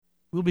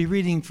We'll be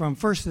reading from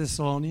 1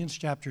 Thessalonians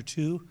chapter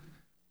 2,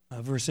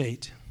 verse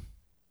 8.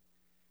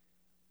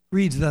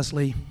 Reads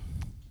thusly,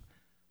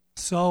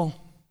 "So,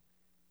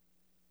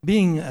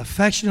 being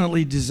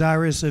affectionately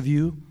desirous of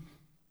you,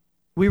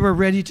 we were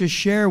ready to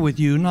share with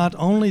you not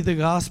only the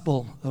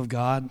gospel of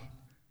God,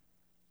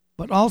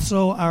 but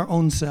also our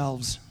own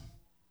selves,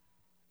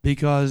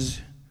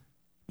 because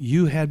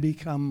you had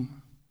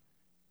become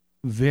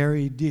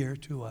very dear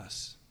to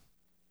us."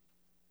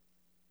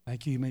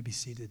 Thank you. You may be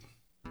seated.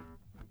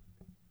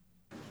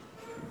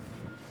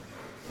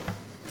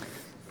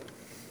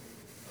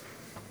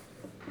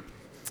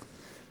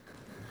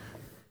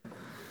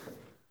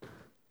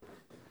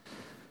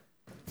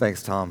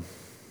 Thanks, Tom.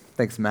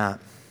 Thanks, Matt.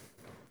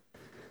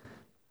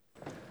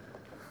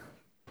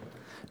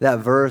 That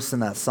verse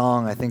and that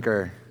song, I think,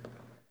 are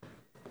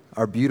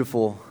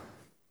beautiful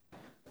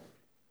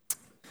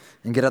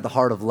and get at the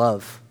heart of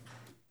love,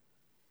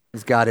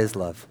 because God is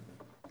love.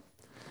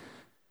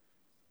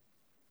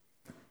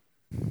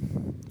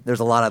 There's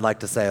a lot I'd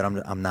like to say,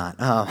 but I'm not.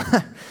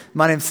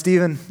 My name's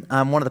Steven.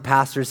 I'm one of the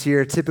pastors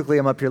here. Typically,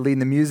 I'm up here leading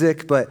the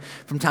music, but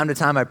from time to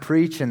time I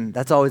preach, and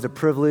that's always a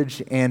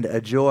privilege and a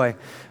joy.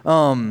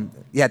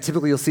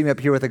 Typically you'll see me up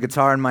here with a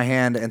guitar in my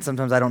hand, and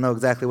sometimes I don't know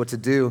exactly what to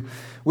do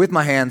with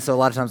my hand, so a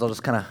lot of times I'll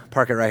just kind of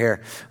park it right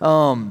here.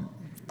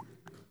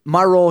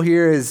 My role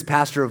here is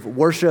pastor of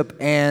worship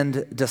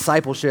and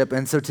discipleship,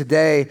 and so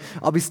today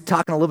I'll be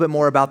talking a little bit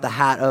more about the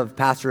hat of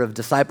pastor of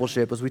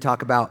discipleship as we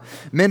talk about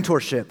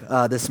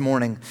mentorship this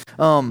morning.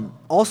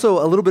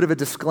 Also, a little bit of a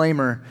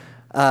disclaimer.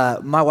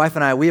 My wife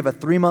and I, we have a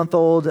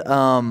 3-month-old.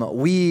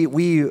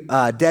 We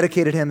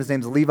dedicated him. His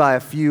name's Levi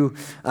a few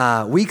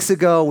weeks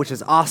ago, which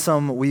is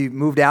awesome. We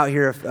moved out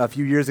here a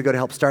few years ago to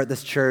help start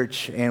this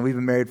church, and we've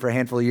been married for a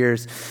handful of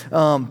years.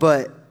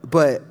 But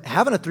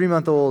having a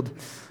 3-month-old,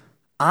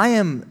 I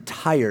am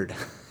tired.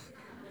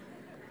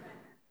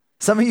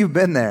 Some of you have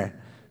been there.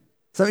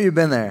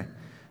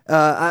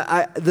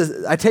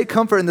 I take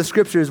comfort in the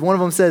scriptures. One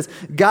of them says,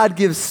 God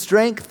gives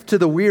strength to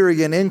the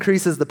weary and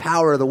increases the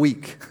power of the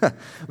weak.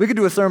 We could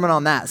do a sermon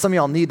on that. Some of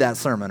y'all need that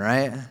sermon,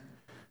 right?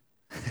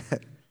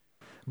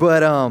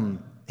 But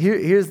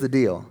here's the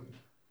deal.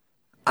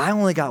 I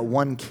only got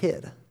one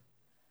kid.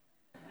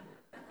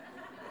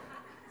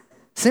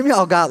 Some of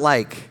y'all got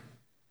like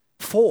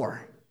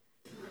 4,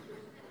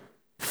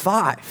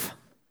 5.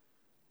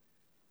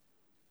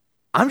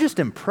 I'm just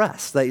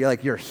impressed that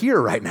you're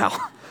here right now.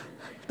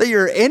 That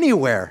you're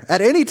anywhere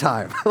at any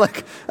time.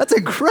 That's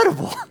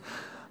incredible.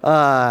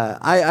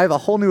 I have a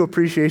whole new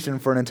appreciation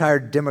for an entire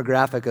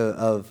demographic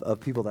of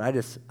people that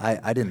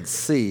I didn't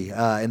see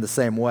in the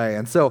same way.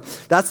 And so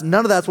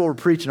none of that's what we're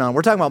preaching on.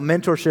 We're talking about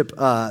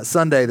Mentorship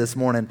Sunday this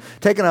morning,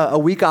 taking a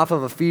week off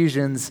of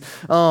Ephesians.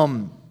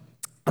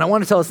 And I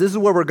want to tell us, this is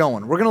where we're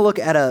going. We're going to look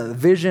at a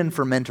vision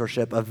for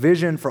mentorship, a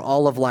vision for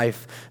all of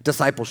life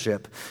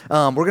discipleship.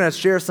 We're going to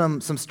share some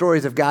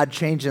stories of God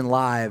changing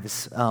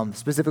lives,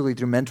 specifically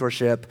through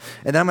mentorship.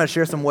 And then I'm going to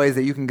share some ways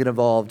that you can get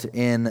involved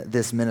in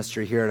this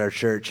ministry here at our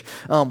church.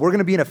 We're going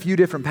to be in a few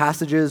different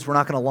passages. We're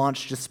not going to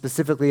launch just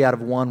specifically out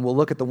of one. We'll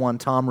look at the one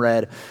Tom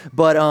read.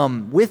 But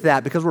with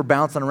that, because we're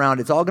bouncing around,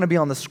 it's all going to be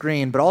on the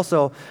screen. But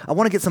also, I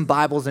want to get some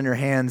Bibles in your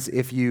hands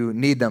if you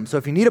need them. So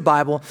if you need a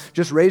Bible,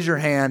 just raise your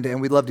hand, and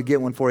we'd love to get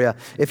one for you.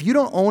 If you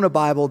don't own a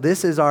Bible,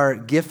 this is our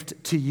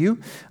gift to you.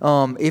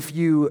 If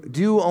you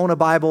do own a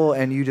Bible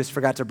and you just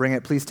forgot to bring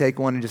it, please take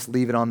one and just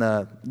leave it on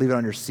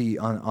your seat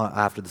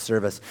after the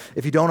service.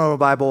 If you don't own a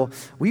Bible,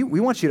 we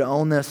want you to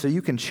own this so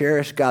you can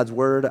cherish God's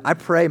word. I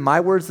pray my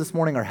words this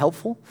morning are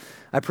helpful.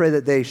 I pray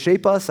that they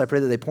shape us. I pray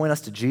that they point us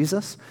to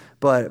Jesus.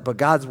 But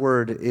God's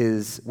word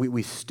is,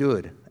 we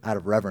stood out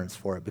of reverence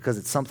for it because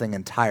it's something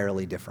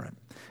entirely different.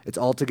 It's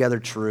altogether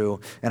true,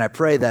 and I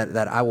pray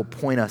that I will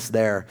point us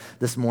there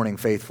this morning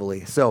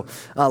faithfully. So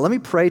let me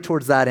pray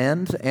towards that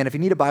end, and if you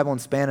need a Bible in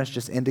Spanish,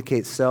 just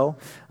indicate so,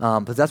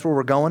 because that's where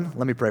we're going.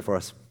 Let me pray for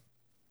us.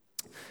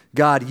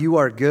 God, you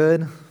are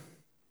good.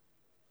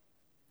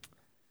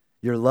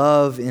 Your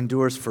love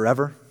endures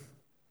forever.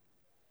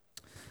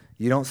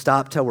 You don't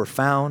stop till we're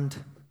found.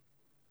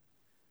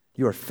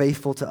 You are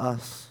faithful to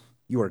us.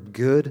 You are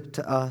good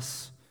to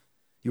us.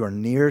 You are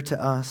near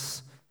to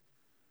us.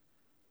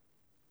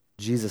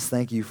 Jesus,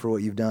 thank you for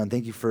what you've done.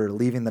 Thank you for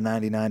leaving the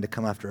 99 to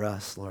come after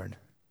us, Lord.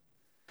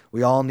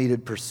 We all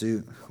needed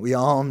pursuit. We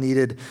all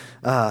needed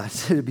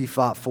to be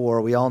fought for.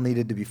 We all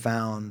needed to be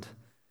found.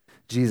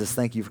 Jesus,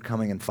 thank you for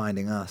coming and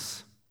finding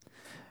us.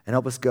 And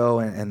help us go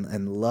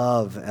and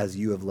love as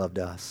you have loved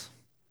us.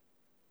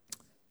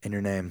 In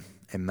your name,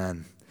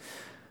 amen.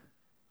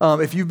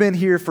 If you've been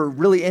here for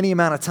really any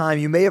amount of time,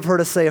 you may have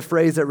heard us say a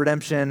phrase at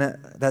Redemption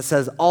that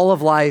says, all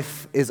of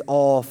life is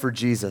all for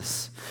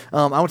Jesus.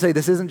 I want to tell you,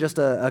 this isn't just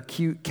a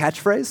cute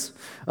catchphrase.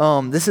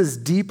 This is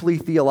deeply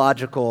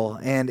theological,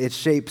 and it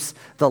shapes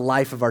the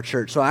life of our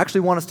church. So I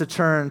actually want us to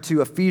turn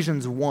to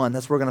Ephesians 1.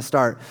 That's where we're going to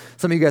start.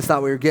 Some of you guys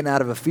thought we were getting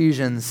out of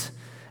Ephesians,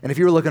 and if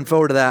you were looking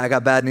forward to that, I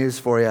got bad news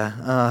for you.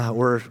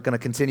 We're going to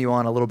continue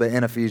on a little bit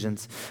in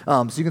Ephesians.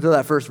 So you can throw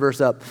that first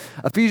verse up.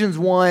 Ephesians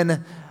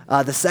 1,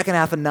 the second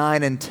half of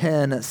 9 and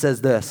 10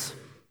 says this.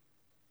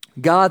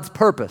 God's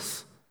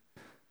purpose,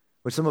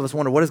 which some of us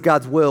wonder, what is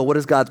God's will? What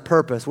is God's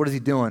purpose? What is he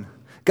doing?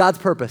 God's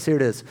purpose, here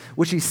it is,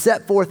 which he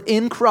set forth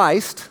in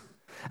Christ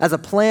as a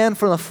plan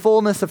for the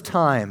fullness of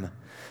time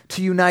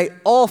to unite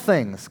all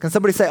things. Can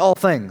somebody say all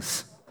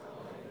things?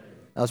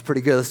 That was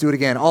pretty good. Let's do it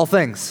again. All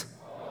things.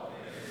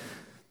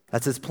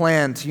 That's his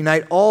plan, to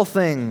unite all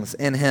things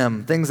in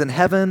him, things in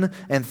heaven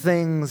and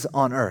things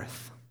on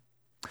earth.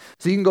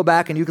 So you can go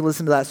back and you can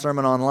listen to that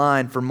sermon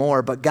online for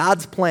more, but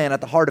God's plan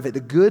at the heart of it, the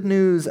good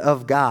news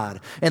of God,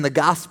 and the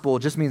gospel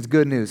just means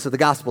good news. So the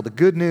gospel, the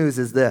good news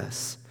is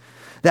this,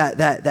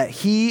 that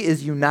he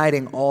is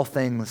uniting all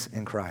things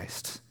in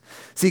Christ.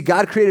 See,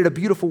 God created a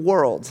beautiful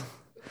world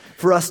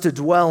for us to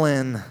dwell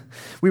in.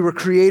 We were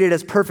created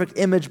as perfect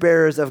image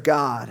bearers of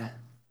God,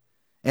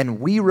 and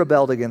we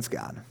rebelled against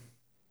God.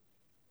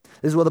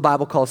 This is what the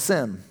Bible calls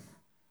sin.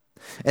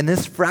 And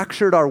this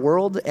fractured our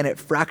world and it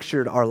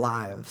fractured our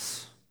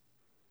lives.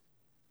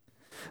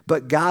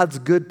 But God's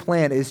good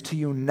plan is to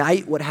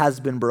unite what has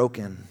been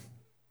broken,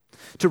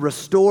 to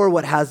restore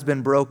what has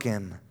been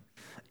broken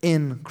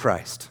in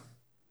Christ.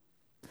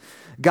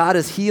 God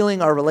is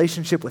healing our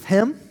relationship with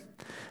him.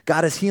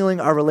 God is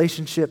healing our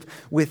relationship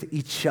with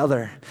each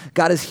other.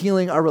 God is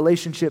healing our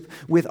relationship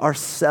with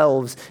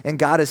ourselves. And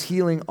God is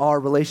healing our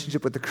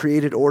relationship with the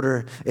created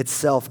order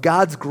itself.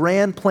 God's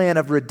grand plan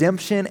of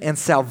redemption and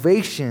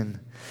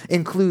salvation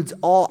includes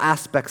all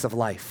aspects of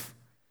life.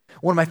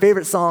 One of my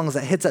favorite songs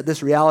that hits at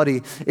this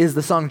reality is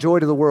the song Joy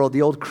to the World,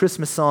 the old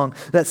Christmas song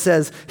that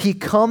says, he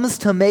comes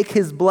to make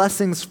his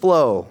blessings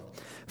flow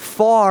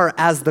far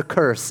as the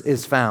curse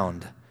is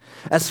found.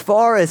 As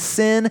far as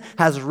sin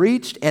has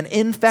reached and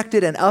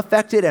infected and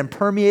affected and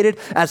permeated,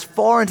 as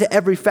far into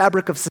every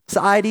fabric of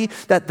society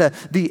that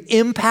the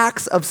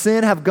impacts of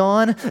sin have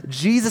gone,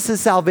 Jesus'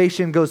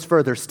 salvation goes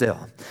further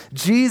still.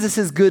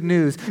 Jesus' good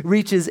news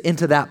reaches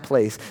into that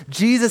place.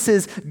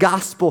 Jesus'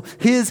 gospel,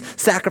 his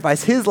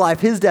sacrifice, his life,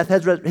 his death,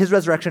 his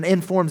resurrection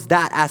informs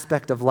that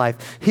aspect of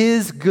life.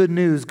 His good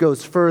news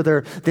goes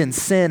further than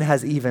sin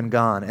has even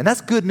gone. And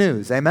that's good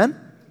news, amen?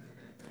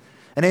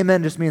 And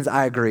amen just means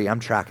I agree, I'm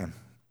tracking.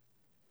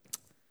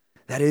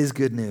 That is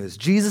good news.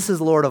 Jesus is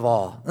Lord of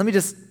all. Let me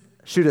just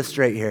shoot us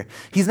straight here.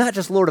 He's not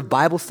just Lord of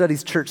Bible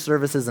studies, church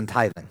services, and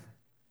tithing.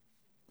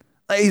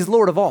 He's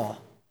Lord of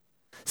all.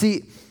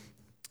 See,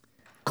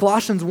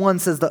 Colossians 1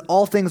 says that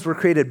all things were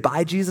created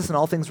by Jesus and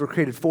all things were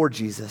created for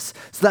Jesus.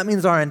 So that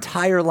means our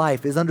entire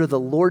life is under the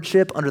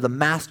lordship, under the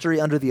mastery,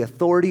 under the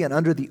authority, and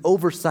under the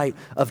oversight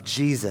of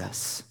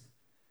Jesus.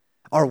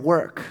 Our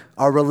work,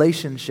 our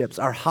relationships,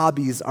 our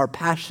hobbies, our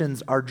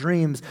passions, our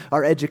dreams,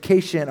 our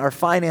education, our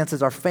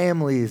finances, our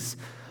families,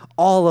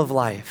 all of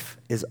life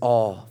is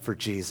all for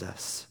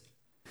Jesus.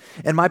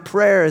 And my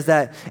prayer is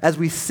that as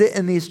we sit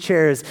in these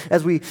chairs,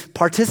 as we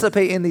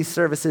participate in these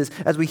services,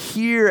 as we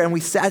hear and we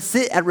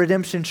sit at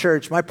Redemption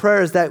Church, my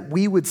prayer is that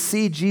we would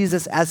see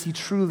Jesus as he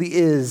truly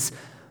is,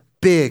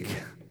 big.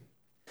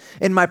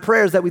 And my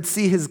prayer is that we'd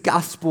see his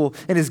gospel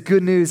and his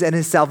good news and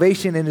his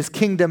salvation and his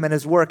kingdom and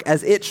his work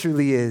as it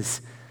truly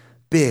is,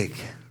 big.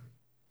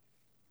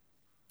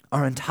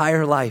 Our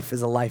entire life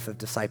is a life of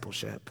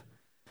discipleship,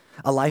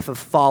 a life of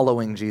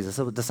following Jesus.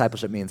 That's what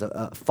discipleship means,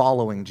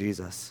 following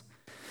Jesus.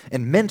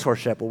 And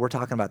mentorship, what we're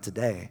talking about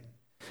today,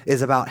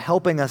 is about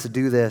helping us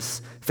do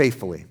this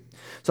faithfully.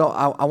 So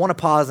I want to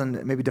pause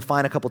and maybe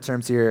define a couple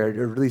terms here,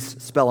 or at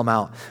least spell them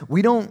out.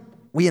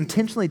 We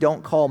intentionally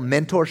don't call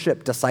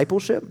mentorship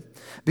discipleship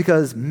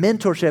because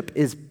mentorship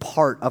is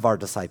part of our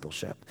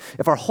discipleship.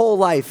 If our whole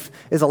life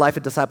is a life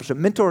of discipleship,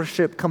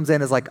 mentorship comes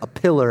in as like a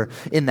pillar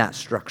in that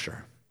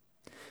structure.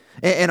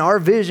 And our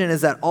vision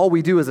is that all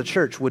we do as a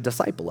church would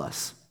disciple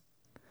us.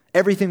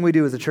 Everything we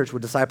do as a church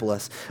would disciple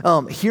us.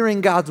 Hearing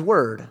God's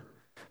word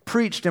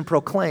preached and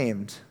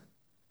proclaimed.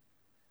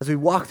 As we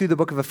walk through the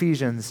book of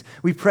Ephesians,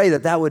 we pray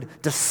that that would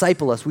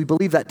disciple us. We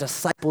believe that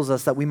disciples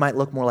us that we might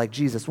look more like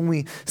Jesus. When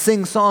we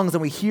sing songs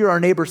and we hear our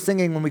neighbors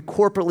singing, when we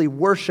corporately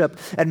worship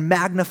and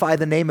magnify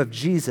the name of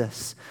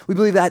Jesus, we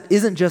believe that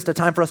isn't just a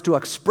time for us to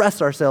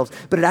express ourselves,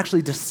 but it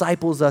actually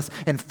disciples us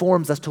and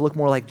forms us to look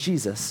more like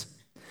Jesus.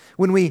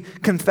 When we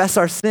confess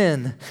our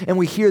sin and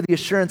we hear the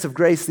assurance of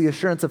grace, the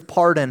assurance of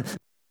pardon,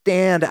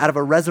 stand out of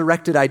a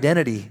resurrected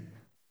identity,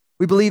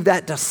 we believe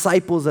that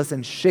disciples us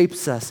and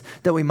shapes us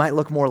that we might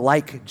look more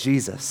like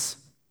Jesus.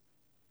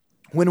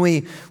 When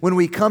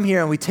we come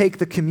here and we take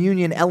the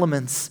communion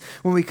elements,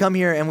 when we come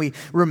here and we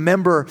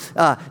remember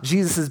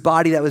Jesus'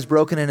 body that was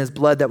broken and his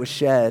blood that was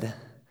shed,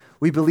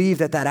 we believe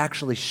that that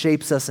actually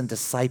shapes us and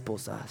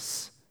disciples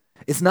us.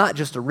 It's not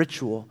just a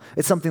ritual.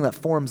 It's something that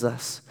forms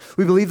us.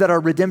 We believe that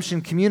our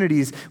redemption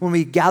communities, when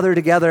we gather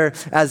together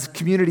as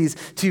communities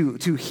to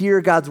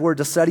hear God's word,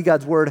 to study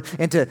God's word,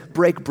 and to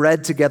break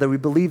bread together, we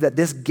believe that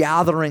this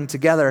gathering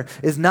together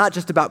is not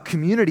just about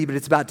community, but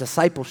it's about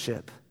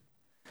discipleship.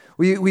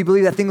 We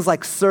believe that things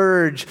like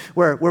Surge,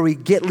 where we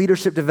get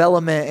leadership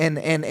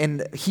development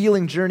and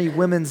Healing Journey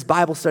women's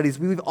Bible studies,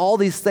 we believe all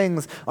these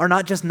things are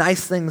not just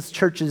nice things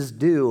churches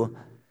do,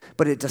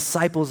 but it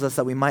disciples us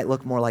that we might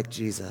look more like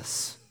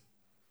Jesus.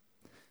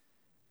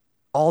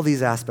 All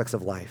these aspects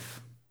of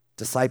life,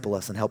 disciple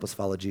us and help us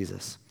follow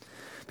Jesus.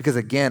 Because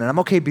again, and I'm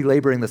okay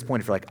belaboring this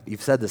point if you're like,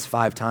 you've said this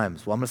 5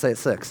 times. Well, I'm going to say it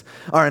 6.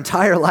 Our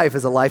entire life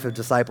is a life of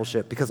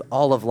discipleship because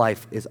all of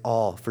life is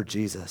all for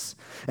Jesus.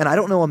 And I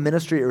don't know a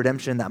ministry at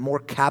Redemption that more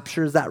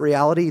captures that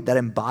reality, that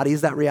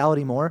embodies that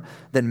reality more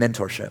than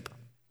mentorship.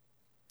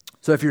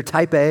 So if you're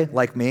type A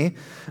like me,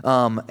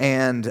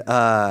 and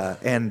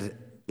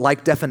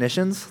like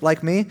definitions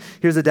like me,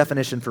 here's a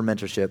definition for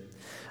mentorship.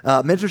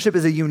 Mentorship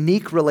is a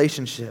unique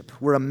relationship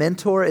where a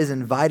mentor is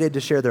invited to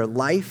share their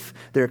life,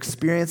 their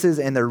experiences,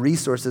 and their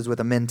resources with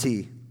a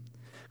mentee.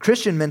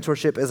 Christian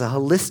mentorship is a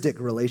holistic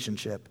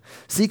relationship,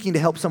 seeking to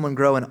help someone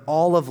grow in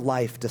all of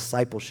life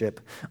discipleship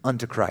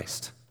unto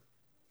Christ.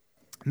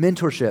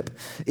 Mentorship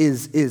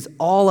is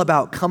all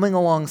about coming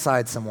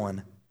alongside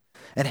someone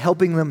and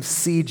helping them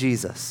see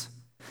Jesus,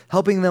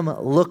 helping them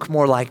look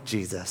more like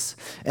Jesus,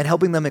 and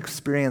helping them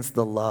experience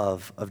the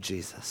love of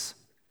Jesus.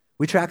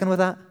 We tracking with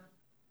that?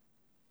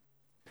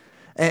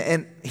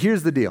 And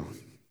here's the deal.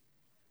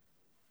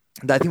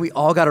 I think we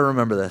all got to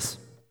remember this.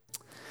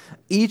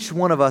 Each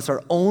one of us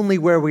are only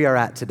where we are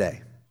at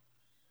today.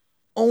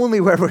 Only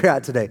where we're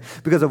at today.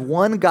 Because of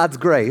one, God's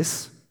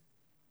grace,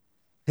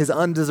 his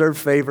undeserved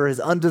favor, his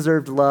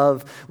undeserved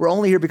love. We're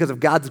only here because of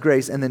God's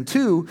grace. And then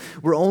 2,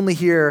 we're only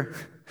here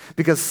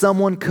because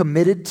someone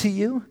committed to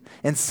you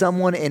and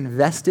someone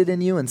invested in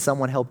you and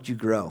someone helped you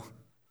grow.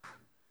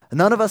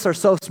 None of us are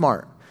so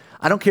smart.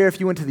 I don't care if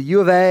you went to the U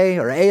of A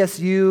or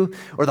ASU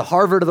or the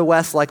Harvard of the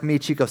West like me,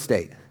 Chico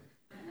State.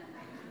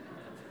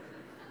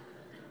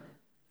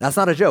 That's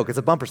not a joke. It's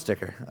a bumper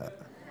sticker.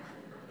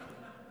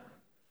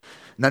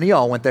 None of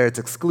y'all went there. It's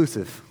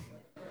exclusive.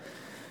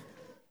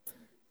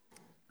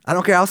 I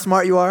don't care how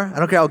smart you are. I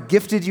don't care how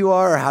gifted you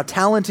are or how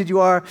talented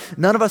you are.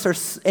 None of us are,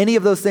 any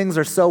of those things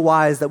are so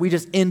wise that we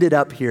just ended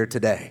up here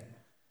today.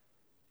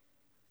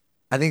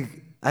 I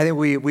think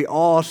we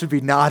all should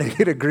be nodding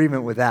in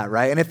agreement with that,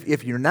 right? And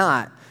if you're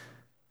not,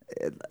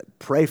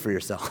 pray for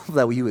yourself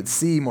that you would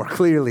see more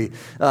clearly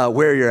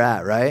where you're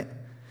at, right?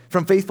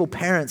 From faithful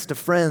parents to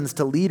friends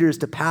to leaders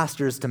to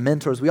pastors to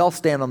mentors, we all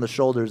stand on the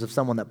shoulders of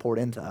someone that poured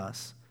into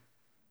us,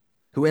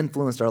 who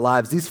influenced our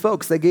lives. These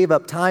folks, they gave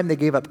up time, they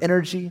gave up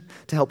energy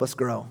to help us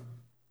grow.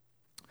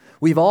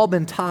 We've all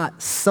been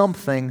taught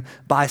something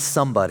by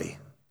somebody.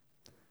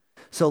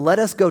 So let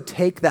us go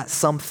take that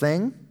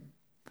something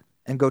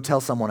and go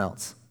tell someone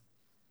else.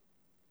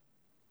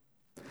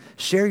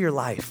 Share your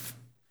life.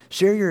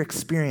 Share your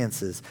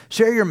experiences.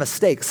 Share your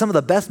mistakes. Some of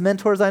the best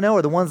mentors I know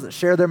are the ones that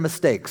share their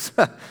mistakes.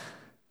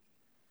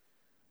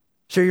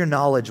 Share your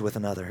knowledge with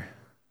another.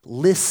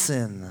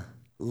 Listen,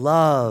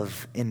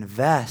 love,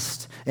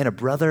 invest in a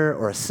brother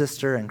or a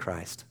sister in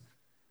Christ.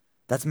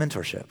 That's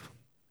mentorship.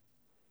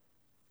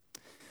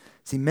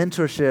 See,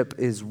 mentorship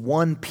is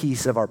one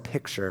piece of our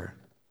picture,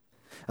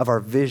 of our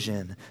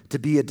vision to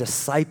be a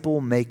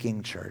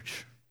disciple-making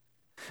church.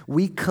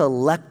 We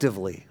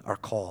collectively are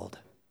called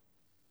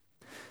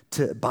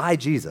by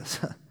Jesus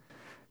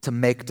to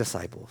make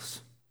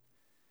disciples,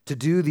 to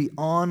do the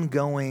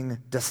ongoing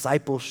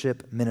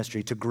discipleship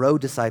ministry, to grow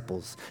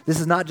disciples. This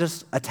is not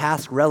just a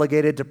task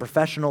relegated to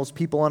professionals,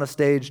 people on a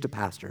stage, to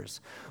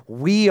pastors.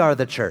 We are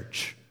the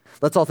church.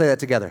 Let's all say that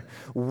together.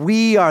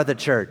 We are the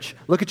church.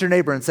 Look at your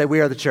neighbor and say, we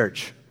are the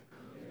church.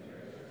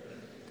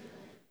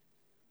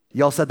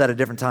 Y'all said that at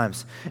different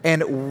times.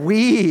 And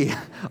we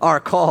are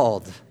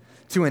called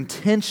to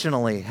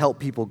intentionally help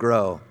people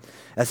grow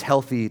as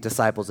healthy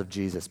disciples of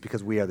Jesus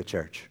because we are the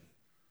church.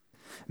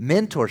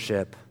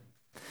 Mentorship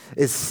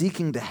is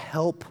seeking to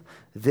help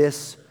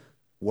this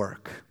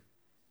work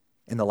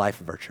in the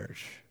life of our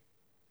church.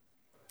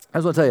 I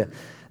just want to tell you,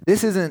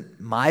 this isn't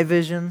my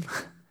vision.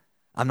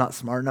 I'm not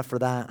smart enough for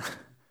that.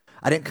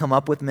 I didn't come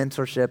up with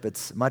mentorship.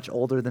 It's much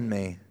older than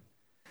me.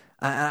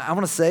 I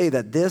want to say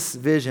that this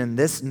vision,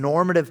 this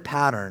normative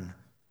pattern,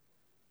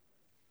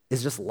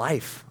 is just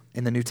life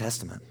in the New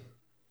Testament.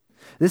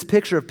 This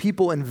picture of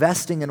people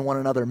investing in one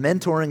another,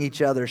 mentoring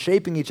each other,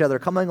 shaping each other,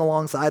 coming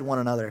alongside one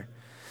another,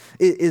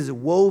 is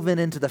woven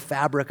into the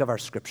fabric of our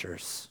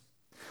scriptures.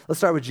 Let's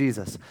start with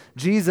Jesus.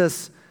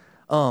 Jesus,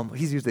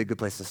 he's usually a good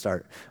place to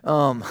start.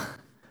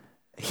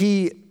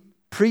 He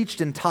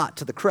preached and taught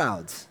to the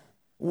crowds.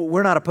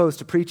 We're not opposed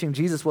to preaching.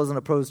 Jesus wasn't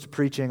opposed to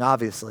preaching,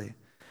 obviously.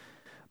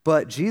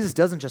 But Jesus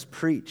doesn't just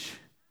preach.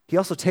 He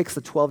also takes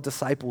the 12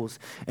 disciples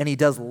and he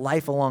does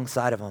life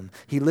alongside of them.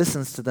 He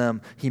listens to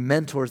them, he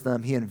mentors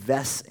them, he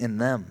invests in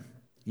them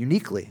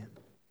uniquely.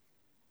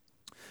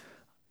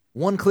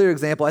 One clear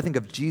example, I think,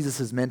 of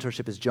Jesus'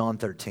 mentorship is John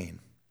 13.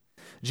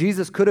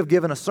 Jesus could have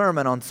given a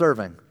sermon on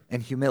serving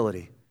and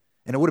humility,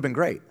 and it would have been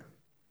great. It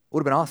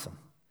would have been awesome.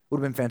 It would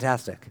have been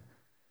fantastic.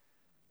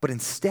 But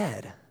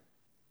instead,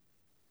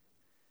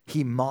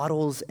 he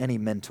models and he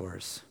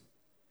mentors.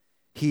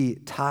 He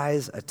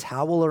ties a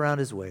towel around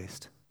his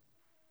waist,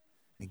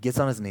 he gets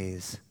on his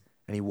knees,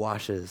 and he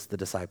washes the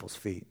disciples'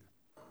 feet.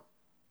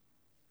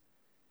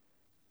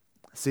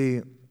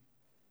 See,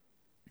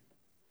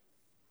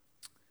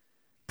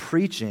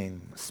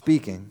 preaching,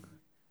 speaking,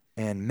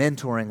 and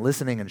mentoring,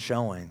 listening, and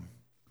showing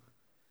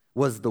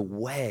was the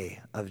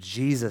way of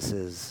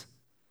Jesus'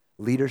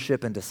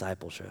 leadership and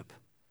discipleship.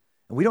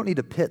 And we don't need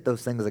to pit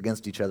those things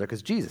against each other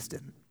because Jesus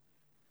didn't.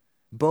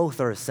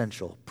 Both are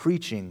essential.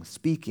 Preaching,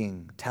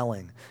 speaking,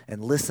 telling,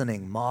 and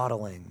listening,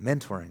 modeling,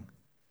 mentoring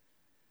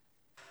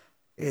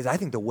is, I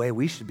think, the way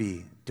we should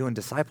be doing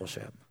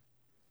discipleship.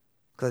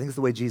 Because I think it's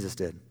the way Jesus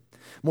did.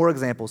 More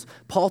examples.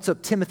 Paul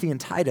took Timothy and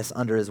Titus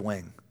under his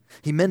wing.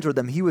 He mentored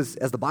them. He was,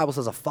 as the Bible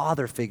says, a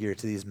father figure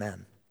to these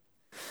men.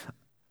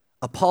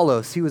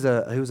 Apollos, he was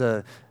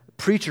a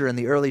preacher in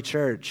the early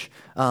church.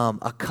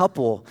 A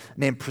couple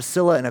named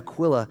Priscilla and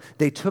Aquila,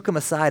 they took him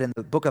aside, and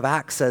the book of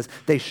Acts says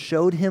they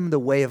showed him the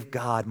way of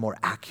God more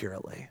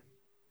accurately.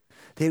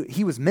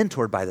 He was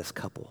mentored by this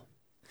couple.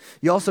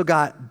 You also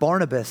got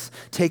Barnabas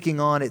taking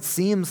on, it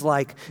seems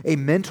like, a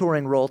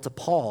mentoring role to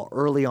Paul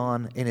early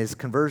on in his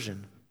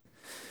conversion.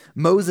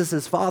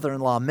 Moses'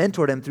 father-in-law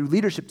mentored him through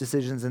leadership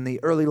decisions in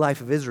the early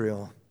life of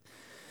Israel.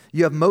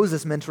 You have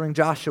Moses mentoring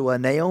Joshua,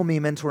 Naomi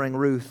mentoring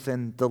Ruth,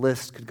 and the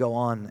list could go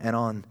on and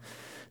on.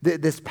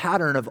 This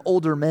pattern of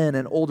older men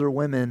and older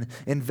women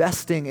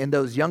investing in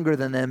those younger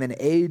than them in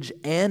age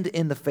and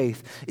in the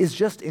faith is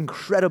just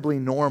incredibly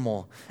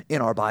normal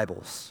in our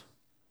Bibles.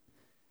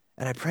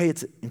 And I pray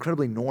it's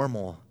incredibly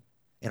normal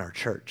in our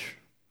church.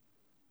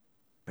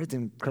 I pray it's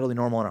incredibly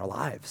normal in our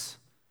lives.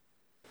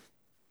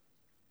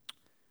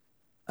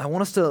 I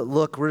want us to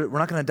look, we're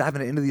not going to dive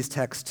into these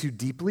texts too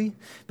deeply,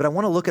 but I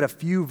want to look at a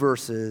few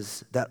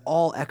verses that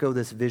all echo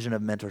this vision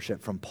of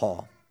mentorship from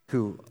Paul,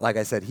 who, like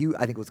I said,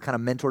 I think was kind of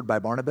mentored by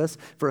Barnabas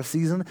for a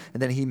season,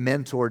 and then he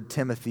mentored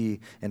Timothy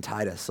and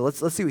Titus. So let's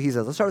see what he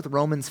says. Let's start with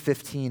Romans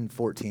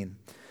 15:14,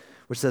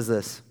 which says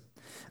this: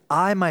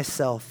 I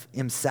myself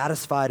am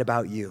satisfied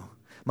about you,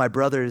 my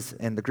brothers,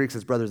 and the Greek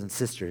says brothers and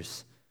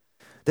sisters,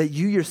 that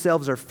you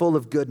yourselves are full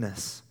of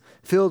goodness,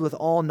 filled with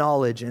all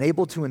knowledge, and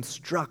able to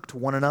instruct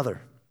one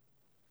another.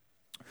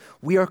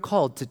 We are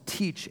called to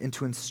teach and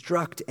to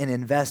instruct and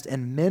invest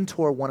and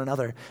mentor one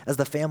another as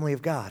the family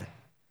of God.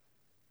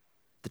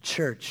 The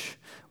church,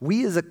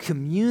 we as a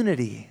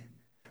community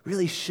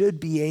really should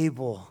be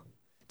able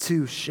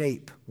to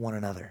shape one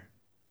another.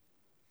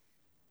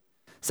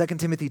 2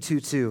 Timothy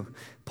 2:2,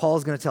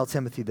 Paul's going to tell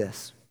Timothy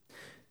this.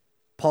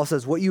 Paul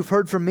says, what you've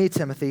heard from me,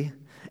 Timothy,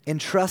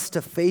 entrust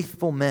to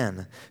faithful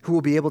men who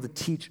will be able to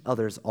teach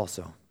others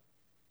also.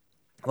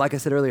 Like I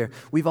said earlier,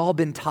 we've all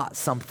been taught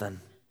something.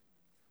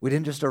 We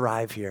didn't just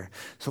arrive here.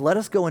 So let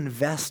us go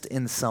invest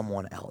in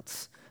someone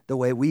else the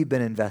way we've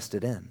been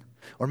invested in,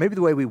 or maybe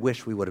the way we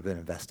wish we would have been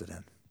invested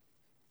in.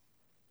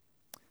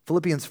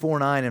 Philippians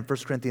 4:9 and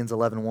 1 Corinthians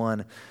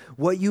 11:1,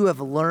 what you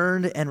have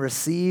learned and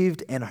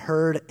received and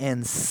heard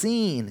and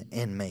seen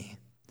in me,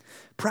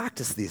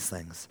 practice these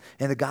things,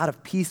 and the God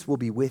of peace will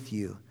be with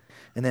you.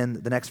 And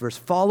then the next verse,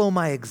 follow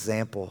my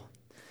example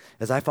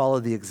as I follow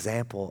the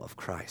example of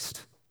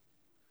Christ.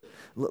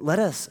 Let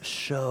us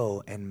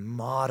show and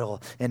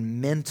model and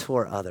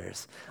mentor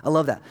others. I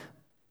love that.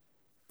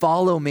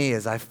 Follow me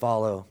as I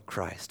follow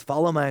Christ.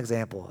 Follow my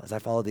example as I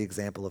follow the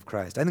example of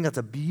Christ. I think that's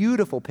a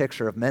beautiful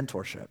picture of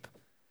mentorship.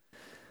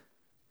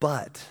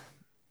 But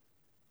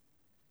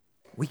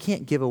we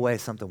can't give away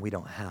something we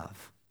don't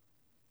have.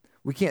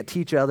 We can't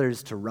teach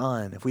others to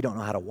run if we don't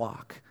know how to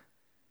walk.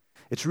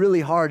 It's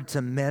really hard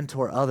to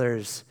mentor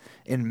others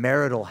in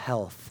marital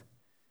health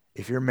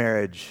if your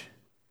marriage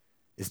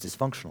is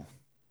dysfunctional.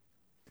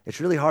 It's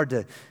really hard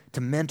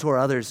to mentor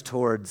others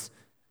towards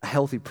a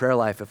healthy prayer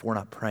life if we're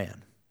not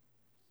praying,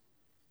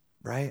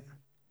 right?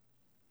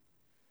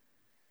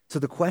 So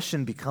the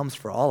question becomes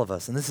for all of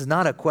us, and this is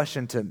not a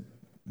question to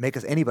make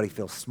anybody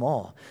feel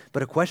small,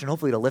 but a question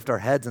hopefully to lift our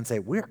heads and say,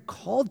 we're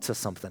called to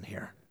something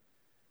here.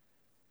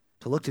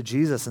 To look to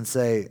Jesus and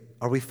say,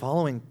 are we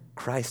following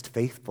Christ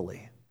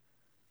faithfully?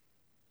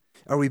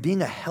 Are we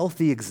being a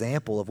healthy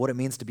example of what it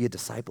means to be a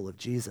disciple of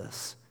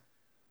Jesus?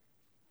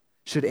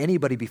 Should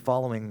anybody be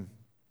following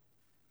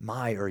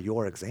my or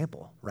your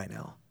example right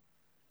now?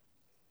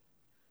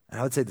 And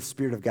I would say the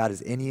Spirit of God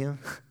is in you.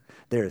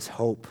 There is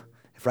hope.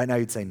 If right now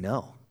you'd say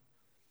no,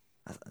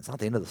 that's not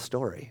the end of the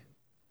story.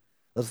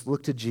 Let's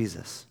look to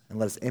Jesus and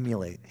let us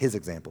emulate his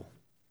example.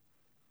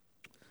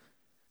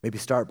 Maybe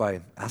start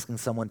by asking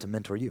someone to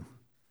mentor you.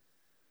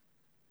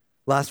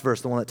 Last verse,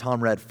 the one that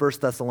Tom read, 1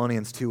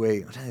 Thessalonians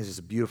 2:8, which I think is just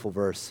a beautiful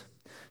verse,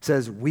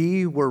 says,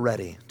 we were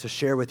ready to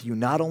share with you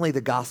not only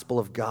the gospel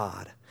of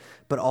God,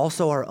 but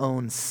also our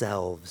own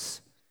selves,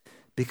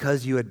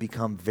 because you had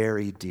become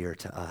very dear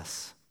to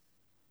us.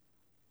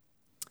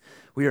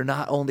 We are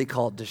not only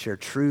called to share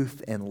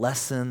truth and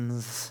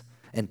lessons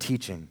and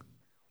teaching.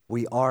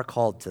 We are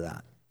called to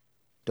that.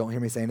 Don't hear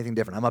me say anything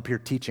different. I'm up here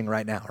teaching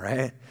right now,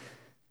 right?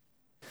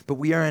 But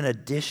we are in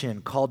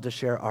addition called to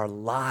share our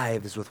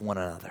lives with one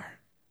another.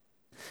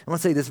 I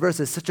want to say this verse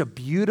is such a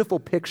beautiful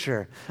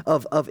picture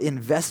of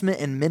investment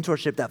and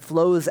mentorship that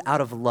flows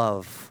out of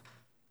love,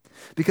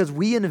 because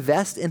we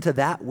invest into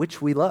that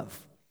which we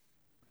love.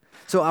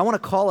 So I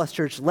want to call us,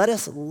 church, let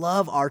us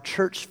love our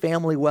church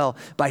family well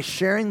by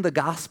sharing the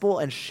gospel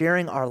and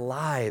sharing our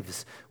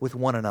lives with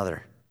one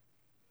another.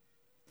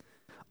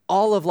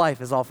 All of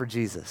life is all for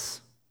Jesus,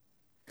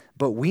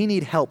 but we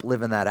need help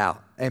living that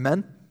out.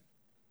 Amen?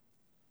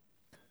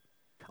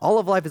 All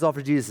of life is all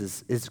for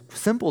Jesus is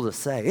simple to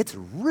say. It's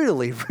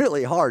really,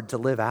 really hard to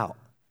live out.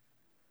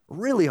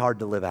 Really hard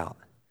to live out.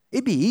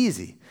 It'd be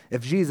easy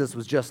if Jesus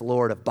was just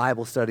Lord of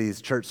Bible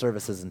studies, church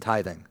services, and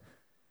tithing.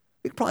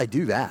 We could probably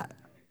do that,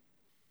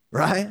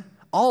 right?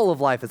 All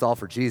of life is all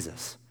for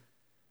Jesus.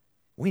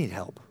 We need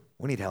help.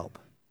 We need help.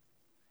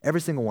 Every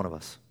single one of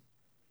us.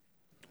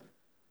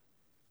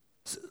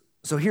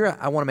 So here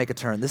I want to make a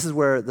turn. This is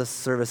where this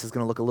service is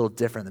going to look a little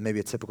different than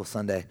maybe a typical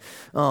Sunday.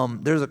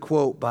 There's a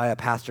quote by a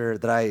pastor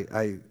that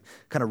I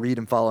kind of read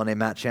and follow named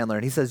Matt Chandler,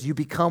 and he says, "You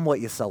become what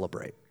you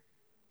celebrate."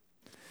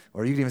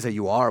 Or you can even say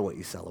you are what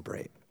you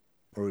celebrate,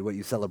 or what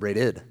you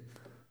celebrated.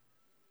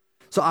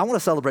 So I want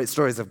to celebrate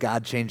stories of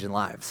God changing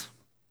lives,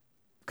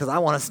 because I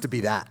want us to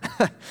be that.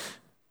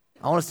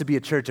 I want us to be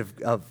a church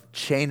of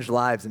changed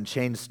lives and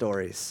changed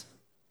stories.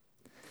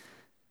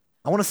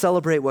 I want to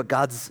celebrate what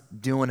God's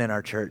doing in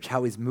our church,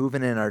 how he's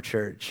moving in our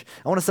church.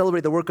 I want to celebrate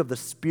the work of the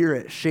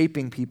Spirit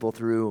shaping people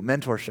through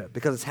mentorship,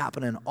 because it's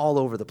happening all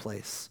over the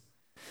place.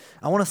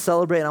 I want to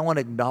celebrate and I want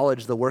to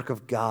acknowledge the work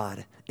of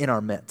God in our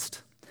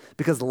midst,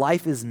 because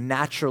life is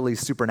naturally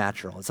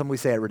supernatural. It's something we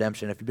say at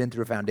Redemption. If you've been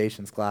through a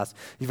foundations class,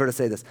 you've heard us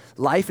say this.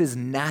 Life is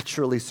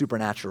naturally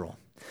supernatural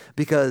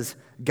because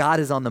God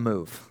is on the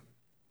move.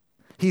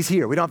 He's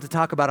here. We don't have to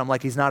talk about him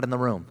like he's not in the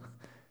room.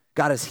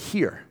 God is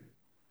here.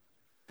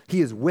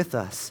 He is with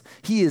us.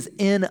 He is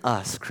in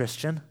us,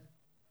 Christian.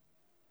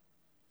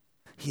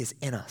 He is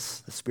in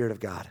us, the Spirit of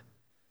God,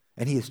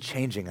 and he is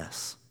changing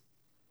us.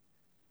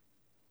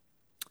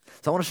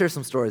 So I want to share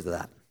some stories of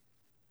that.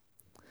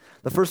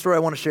 The first story I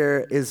want to share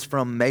is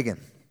from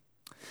Megan.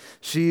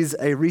 She's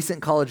a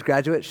recent college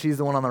graduate. She's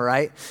the one on the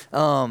right.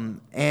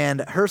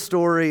 And her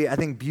story, I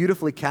think,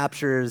 beautifully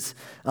captures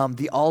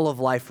the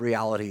all-of-life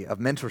reality of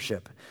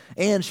mentorship.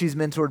 And she's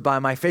mentored by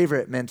my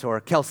favorite mentor,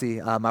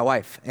 Kelsey, my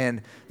wife.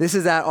 And this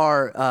is at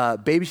our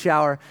baby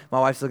shower. My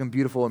wife's looking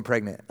beautiful and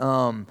pregnant.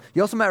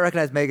 You also might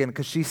recognize Megan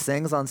because she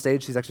sings on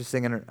stage. She's actually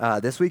singing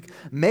this week.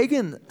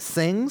 Megan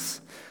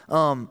sings.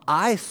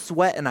 I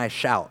sweat and I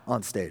shout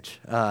on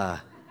stage.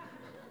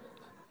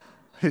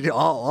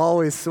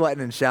 Always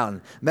sweating and shouting.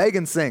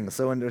 Megan sings,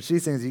 so when she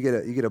sings, you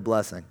get a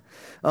blessing.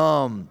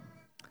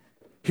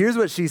 Here's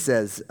what she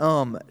says.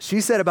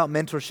 She said about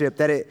mentorship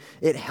that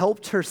it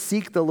helped her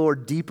seek the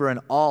Lord deeper in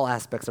all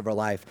aspects of her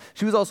life.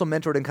 She was also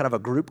mentored in kind of a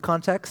group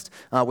context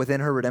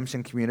within her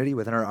Redemption community,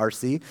 within her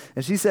RC.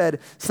 And she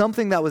said,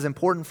 something that was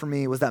important for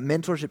me was that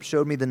mentorship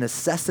showed me the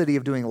necessity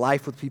of doing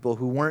life with people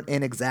who weren't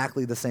in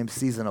exactly the same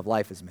season of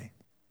life as me.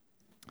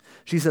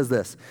 She says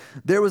this,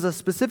 there was a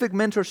specific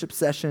mentorship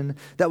session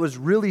that was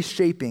really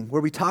shaping,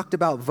 where we talked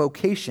about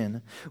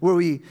vocation, where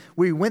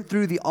we went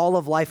through the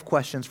all-of-life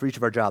questions for each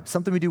of our jobs.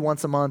 Something we do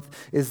once a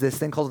month is this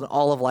thing called an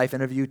all-of-life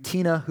interview.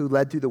 Tina, who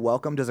led through the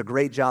welcome, does a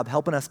great job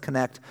helping us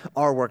connect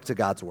our work to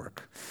God's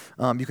work.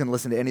 You can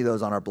listen to any of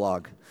those on our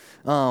blog.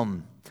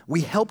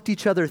 We helped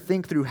each other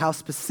think through how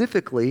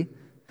specifically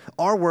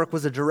our work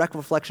was a direct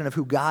reflection of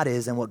who God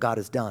is and what God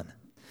has done.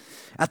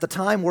 At the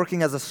time,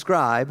 working as a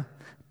scribe,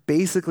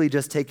 basically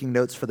just taking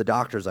notes for the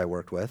doctors I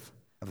worked with.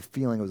 I have a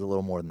feeling it was a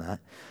little more than that.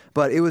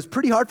 But it was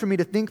pretty hard for me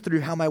to think through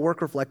how my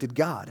work reflected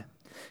God.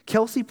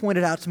 Kelsey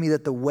pointed out to me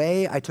that the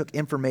way I took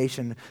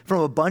information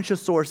from a bunch of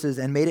sources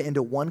and made it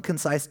into one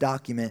concise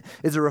document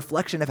is a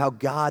reflection of how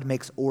God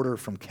makes order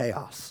from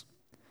chaos.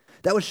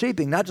 That was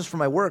shaping not just for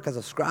my work as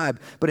a scribe,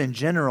 but in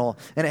general,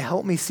 and it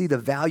helped me see the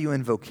value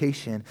in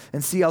vocation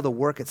and see how the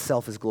work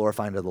itself is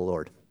glorifying to the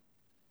Lord.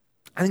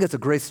 I think that's a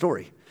great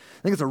story.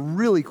 I think it's a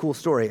really cool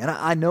story. And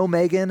I know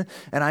Megan,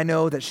 and I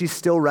know that she's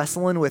still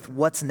wrestling with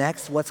what's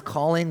next, what's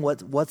calling,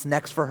 what's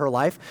next for her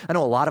life. I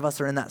know a lot of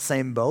us are in that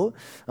same boat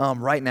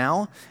right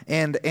now.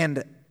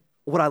 And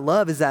what I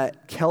love is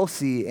that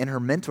Kelsey in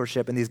her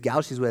mentorship and these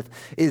gals she's with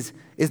is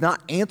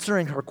not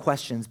answering her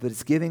questions, but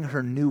it's giving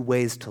her new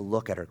ways to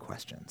look at her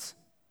questions.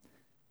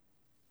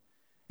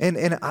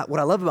 And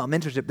what I love about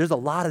mentorship, there's a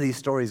lot of these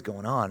stories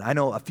going on. I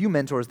know a few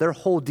mentors, their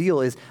whole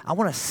deal is, I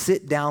want to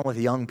sit down with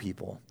young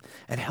people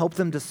and help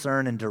them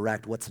discern and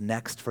direct what's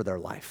next for their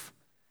life.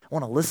 I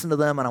want to listen to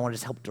them, and I want to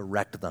just help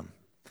direct them.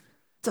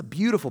 It's a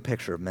beautiful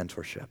picture of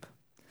mentorship.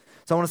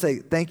 So I want to say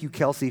thank you,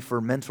 Kelsey,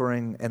 for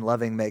mentoring and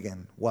loving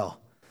Megan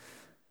well.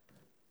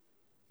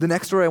 The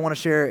next story I want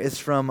to share is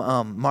from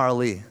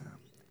Marley.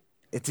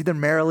 It's either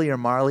Marilee or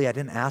Marley. I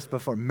didn't ask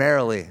before.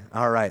 Marilee.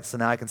 All right, so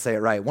now I can say it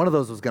right. One of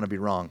those was going to be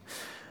wrong.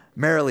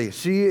 Marilee,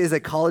 she is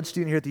a college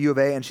student here at the U of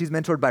A, and she's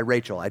mentored by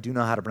Rachel. I do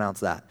know how to pronounce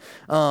that.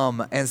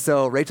 And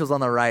so Rachel's on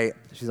the right,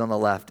 she's on the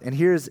left. And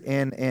here's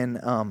in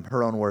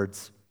her own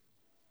words.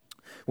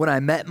 When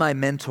I met my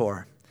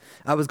mentor,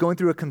 I was going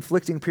through a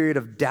conflicting period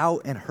of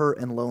doubt and hurt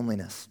and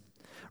loneliness.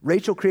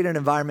 Rachel created an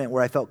environment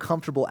where I felt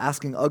comfortable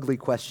asking ugly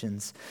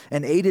questions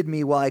and aided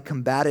me while I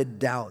combated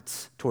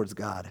doubts towards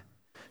God.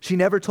 She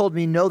never told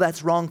me, no,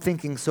 that's wrong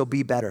thinking, so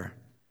be better.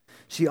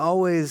 She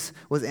always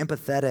was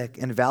empathetic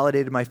and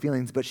validated my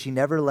feelings, but she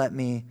never let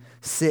me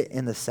sit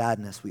in the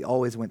sadness. We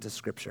always went to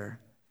Scripture.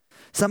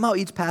 Somehow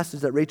each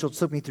passage that Rachel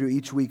took me through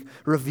each week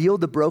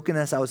revealed the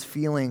brokenness I was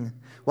feeling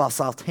while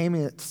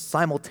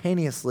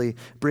simultaneously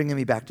bringing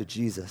me back to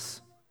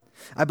Jesus.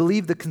 I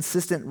believe the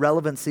consistent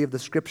relevancy of the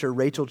scripture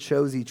Rachel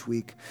chose each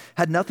week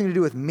had nothing to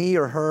do with me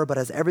or her, but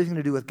has everything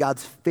to do with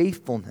God's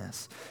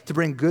faithfulness to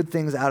bring good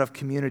things out of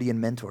community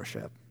and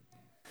mentorship.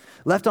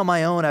 Left on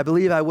my own, I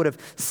believe I would have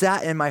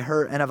sat in my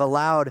hurt and have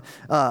allowed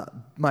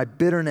my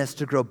bitterness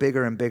to grow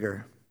bigger and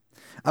bigger.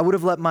 I would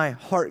have let my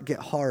heart get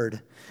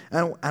hard,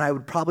 and I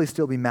would probably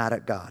still be mad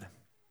at God.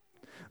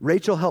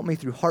 Rachel helped me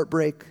through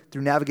heartbreak,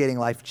 through navigating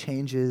life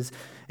changes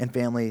and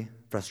family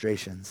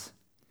frustrations.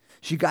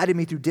 She guided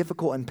me through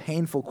difficult and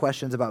painful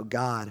questions about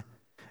God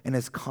and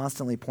is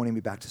constantly pointing me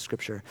back to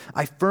Scripture.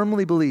 I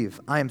firmly believe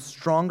I am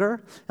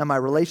stronger and my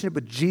relationship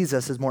with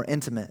Jesus is more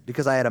intimate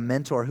because I had a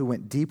mentor who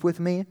went deep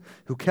with me,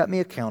 who kept me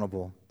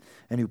accountable,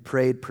 and who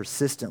prayed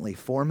persistently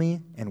for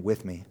me and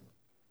with me.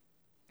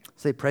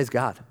 Say, praise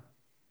God.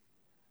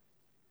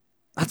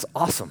 That's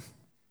awesome.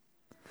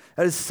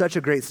 That is such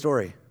a great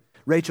story.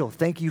 Rachel,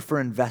 thank you for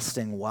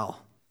investing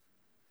well.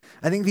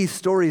 I think these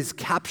stories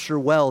capture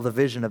well the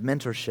vision of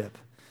mentorship.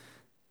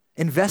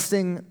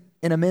 Investing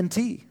in a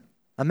mentee,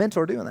 a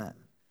mentor doing that.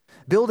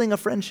 Building a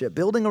friendship,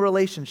 building a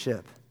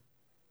relationship.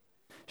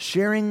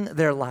 Sharing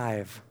their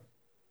life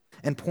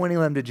and pointing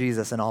them to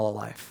Jesus in all of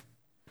life.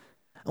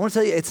 I want to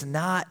tell you, it's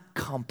not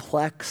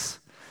complex.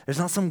 There's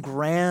not some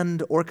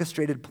grand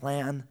orchestrated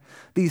plan.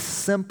 These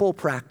simple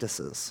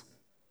practices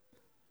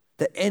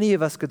that any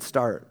of us could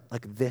start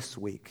like this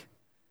week.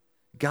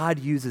 God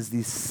uses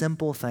these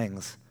simple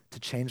things to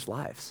change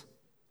lives.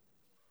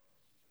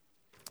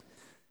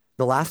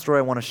 The last story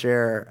I want to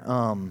share,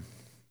 I'm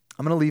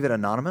going to leave it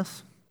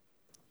anonymous.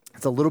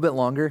 It's a little bit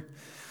longer,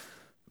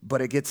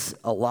 but it gets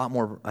a lot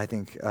more, I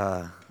think,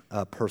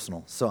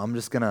 personal. So I'm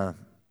going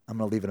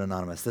to leave it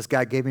anonymous. This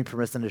guy gave me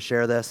permission to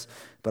share this,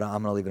 but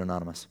I'm going to leave it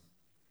anonymous.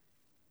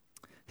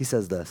 He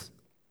says this: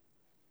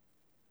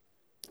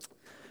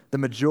 the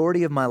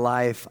majority of my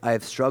life, I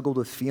have struggled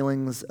with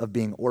feelings of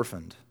being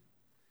orphaned.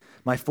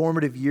 My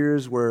formative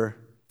years were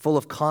full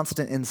of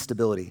constant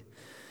instability.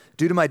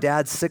 Due to my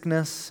dad's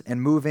sickness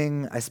and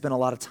moving, I spent a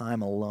lot of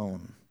time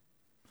alone.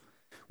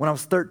 When I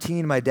was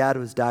 13, my dad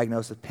was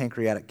diagnosed with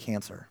pancreatic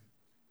cancer.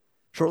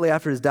 Shortly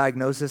after his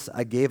diagnosis,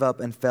 I gave up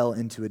and fell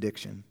into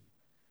addiction.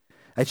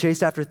 I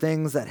chased after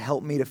things that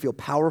helped me to feel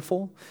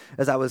powerful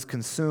as I was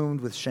consumed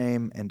with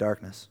shame and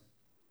darkness.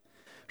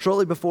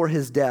 Shortly before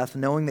his death,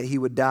 knowing that he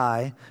would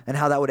die and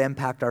how that would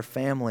impact our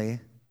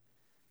family,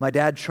 my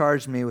dad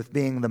charged me with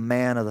being the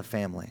man of the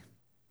family.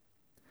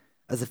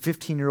 As a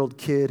 15-year-old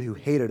kid who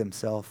hated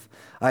himself,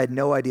 I had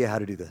no idea how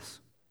to do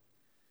this.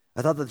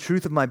 I thought the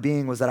truth of my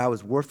being was that I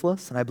was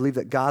worthless, and I believed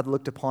that God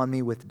looked upon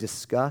me with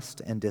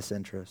disgust and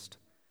disinterest.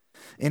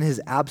 In his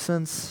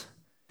absence,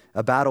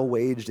 a battle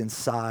waged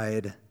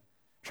inside,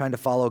 trying to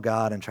follow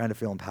God and trying to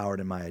feel empowered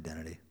in my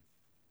identity.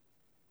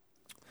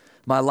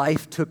 My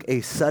life took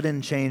a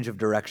sudden change of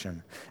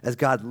direction as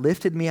God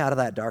lifted me out of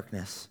that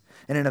darkness,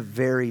 and in a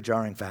very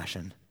jarring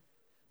fashion,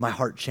 my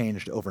heart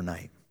changed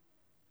overnight.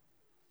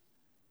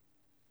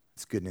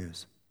 It's good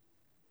news.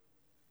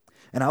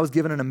 And I was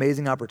given an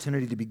amazing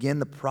opportunity to begin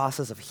the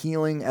process of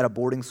healing at a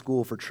boarding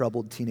school for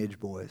troubled teenage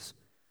boys.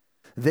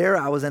 There,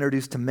 I was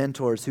introduced to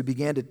mentors who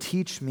began to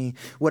teach me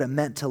what it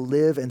meant to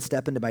live and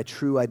step into my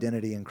true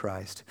identity in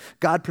Christ.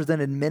 God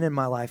presented men in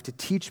my life to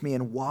teach me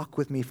and walk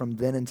with me from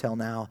then until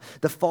now.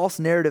 The false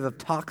narrative of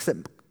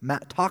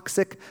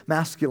toxic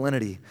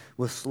masculinity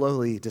was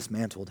slowly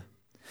dismantled.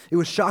 It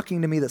was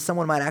shocking to me that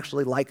someone might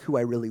actually like who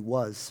I really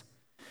was,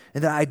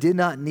 and that I did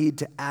not need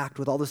to act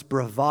with all this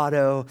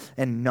bravado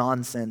and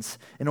nonsense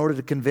in order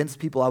to convince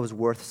people I was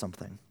worth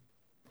something.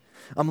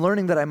 I'm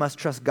learning that I must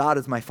trust God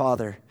as my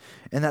father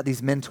and that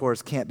these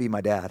mentors can't be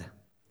my dad.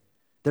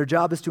 Their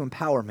job is to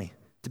empower me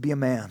to be a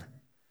man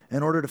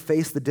in order to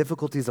face the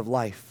difficulties of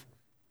life.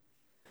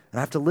 And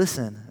I have to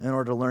listen in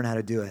order to learn how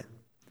to do it.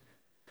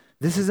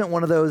 This isn't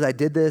one of those I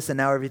did this and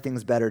now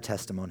everything's better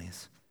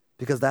testimonies,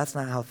 because that's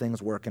not how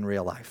things work in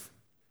real life.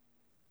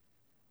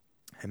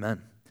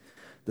 Amen.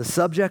 The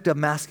subject of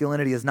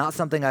masculinity is not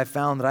something I've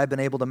found that I've been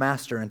able to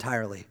master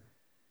entirely,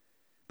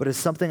 but is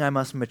something I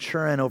must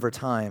mature in over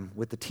time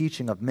with the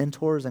teaching of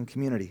mentors and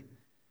community.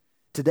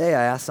 Today,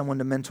 I ask someone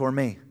to mentor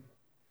me,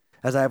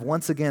 as I have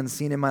once again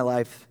seen in my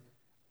life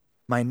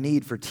my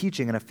need for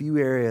teaching in a few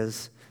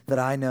areas that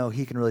I know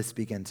he can really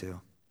speak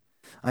into.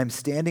 I'm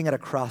standing at a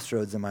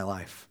crossroads in my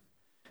life.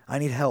 I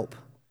need help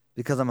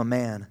because I'm a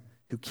man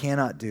who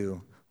cannot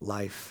do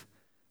life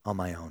on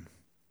my own.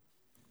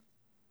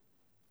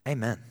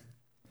 Amen.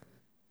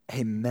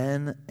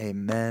 Amen,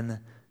 amen,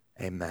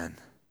 amen.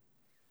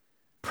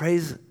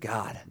 Praise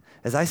God.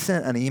 As I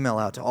sent an email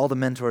out to all the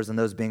mentors and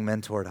those being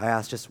mentored, I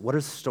asked just, what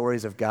are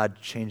stories of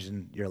God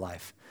changing your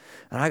life?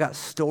 And I got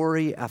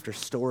story after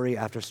story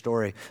after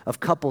story of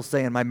couples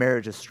saying, my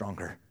marriage is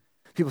stronger.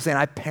 People saying,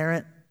 I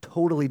parent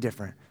totally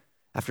different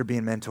after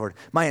being mentored.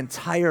 My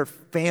entire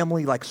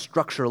family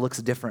structure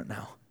looks different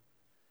now.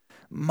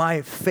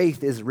 My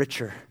faith is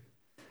richer.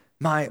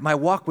 My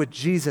walk with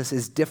Jesus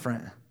is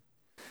different.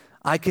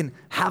 I can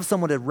have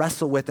someone to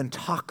wrestle with and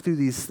talk through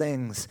these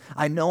things.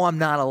 I know I'm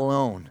not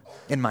alone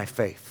in my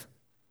faith.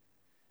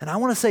 And I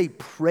want to say,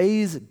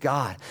 praise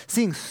God.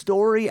 Seeing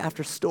story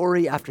after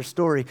story after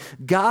story,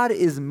 God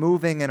is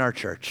moving in our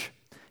church.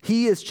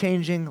 He is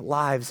changing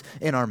lives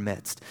in our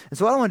midst. And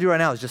so what I want to do right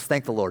now is just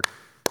thank the Lord.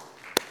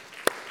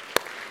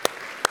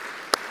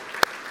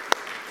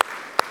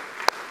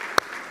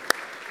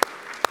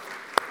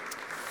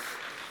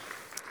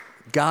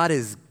 God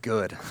is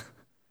good.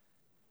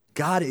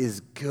 God is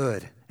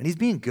good. And he's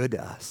being good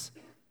to us.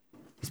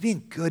 He's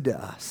being good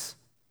to us.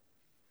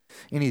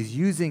 And he's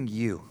using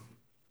you.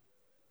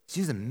 He's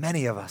using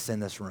many of us in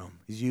this room.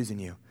 He's using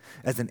you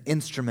as an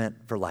instrument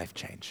for life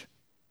change.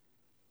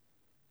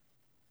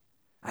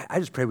 I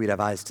just pray we'd have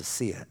eyes to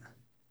see it.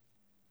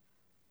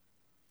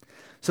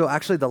 So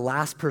actually the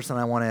last person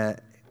I want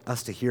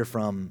us to hear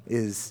from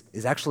is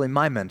actually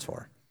my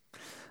mentor.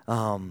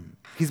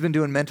 He's been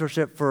doing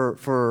mentorship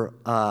for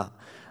a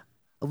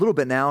little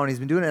bit now, and he's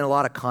been doing it in a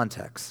lot of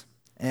contexts.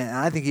 And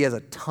I think he has a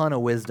ton of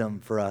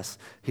wisdom for us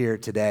here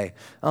today.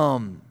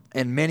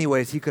 In many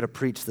ways, he could have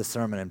preached the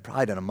sermon and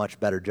probably done a much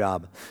better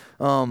job.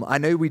 I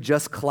know we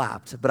just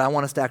clapped, but I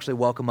want us to actually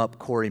welcome up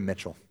Corey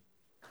Mitchell.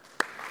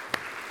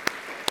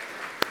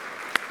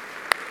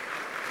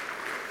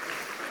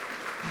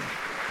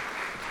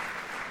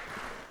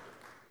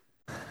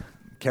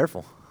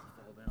 Careful.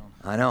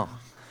 I know.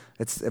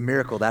 It's a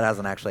miracle that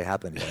hasn't actually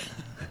happened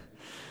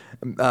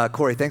yet.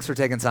 Corey, thanks for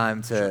taking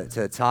time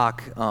to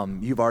talk.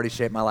 You've already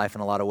shaped my life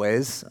in a lot of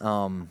ways.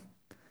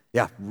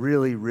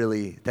 Really,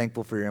 really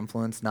thankful for your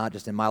influence, not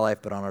just in my life,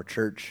 but on our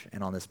church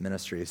and on this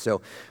ministry.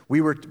 So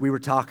we were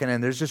talking,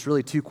 and there's just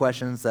really two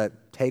questions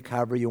that take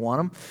however you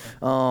want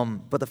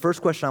them. But the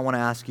first question I want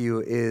to ask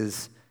you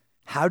is,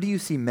 how do you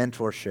see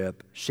mentorship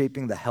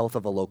shaping the health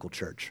of a local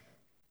church?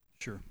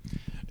 Sure.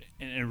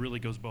 And it really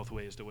goes both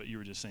ways to what you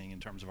were just saying in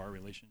terms of our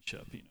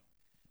relationship.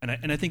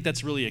 And I think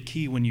that's really a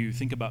key when you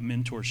think about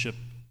mentorship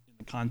in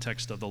the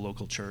context of the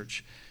local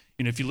church.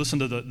 If you listen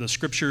to the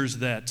scriptures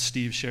that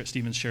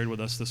Stephen shared with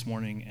us this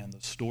morning and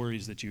the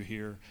stories that you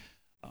hear,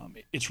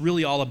 it's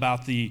really all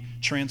about the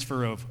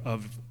transfer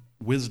of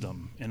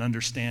wisdom and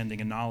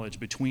understanding and knowledge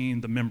between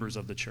the members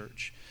of the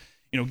church.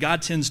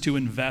 God tends to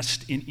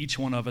invest in each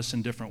one of us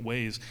in different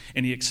ways,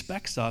 and he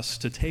expects us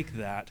to take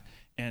that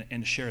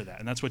and share that.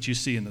 And that's what you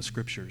see in the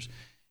scriptures.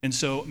 And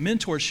so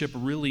mentorship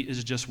really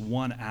is just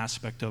one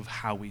aspect of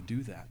how we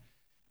do that.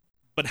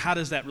 But how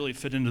does that really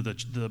fit into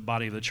the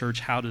body of the church?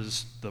 How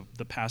does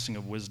the passing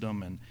of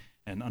wisdom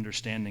and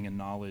understanding and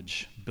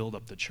knowledge build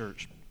up the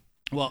church?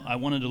 Well, I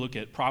wanted to look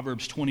at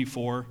Proverbs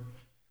 24,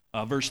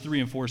 verse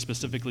 3 and 4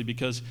 specifically,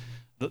 because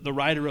the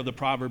writer of the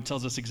proverb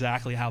tells us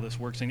exactly how this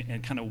works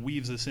and kind of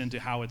weaves this into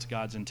how it's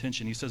God's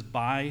intention. He says,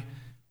 by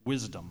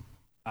wisdom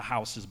a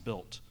house is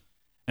built,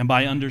 and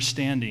by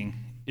understanding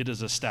it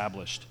is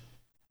established.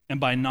 And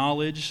by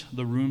knowledge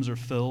the rooms are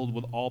filled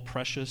with all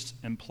precious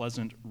and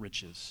pleasant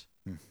riches.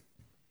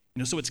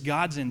 So it's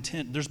God's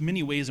intent. There's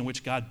many ways in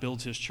which God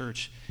builds his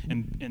church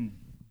and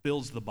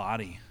builds the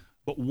body.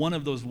 But one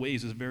of those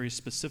ways is very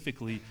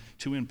specifically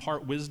to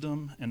impart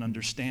wisdom and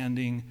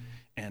understanding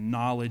and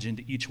knowledge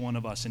into each one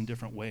of us in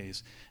different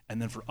ways.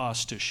 And then for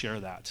us to share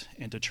that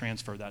and to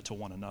transfer that to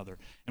one another.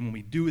 And when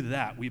we do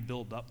that, we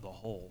build up the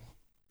whole.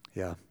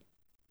 Yeah,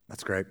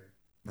 that's great.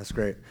 That's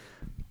great.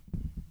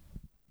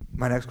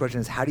 My next question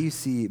is, how do you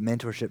see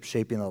mentorship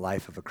shaping the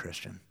life of a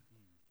Christian?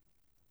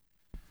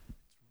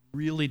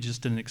 Really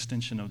just an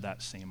extension of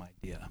that same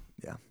idea.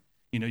 Yeah.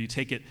 You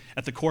take it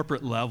at the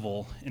corporate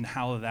level and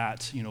how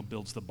that,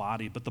 builds the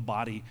body. But the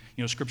body,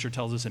 Scripture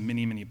tells us in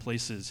many, many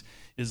places,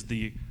 is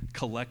the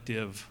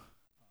collective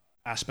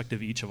aspect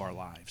of each of our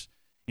lives.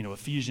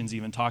 Ephesians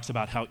even talks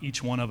about how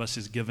each one of us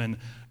is given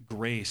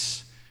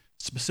grace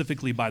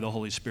specifically by the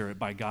Holy Spirit,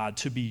 by God,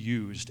 to be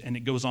used. And it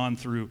goes on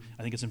through,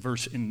 I think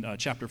it's in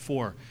chapter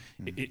 4,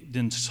 it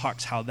then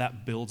talks how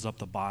that builds up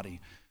the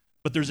body.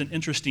 But there's an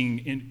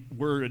interesting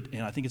word,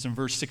 and I think it's in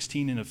verse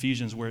 16 in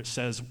Ephesians, where it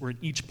says where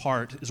each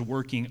part is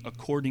working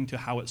according to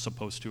how it's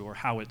supposed to or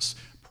how it's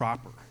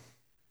proper.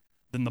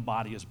 Then the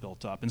body is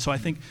built up. And so I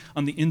think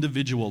on the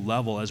individual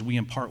level, as we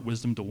impart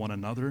wisdom to one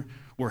another,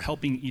 we're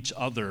helping each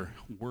other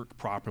work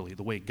properly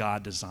the way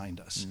God designed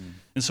us.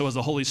 And so as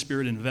the Holy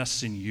Spirit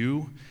invests in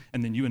you,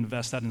 and then you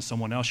invest that in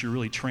someone else, you're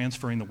really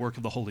transferring the work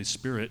of the Holy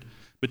Spirit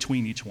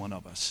between each one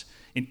of us.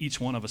 And each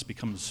one of us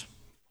becomes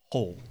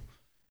whole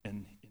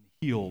and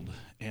healed,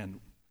 and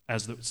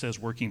as it says,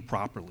 working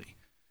properly.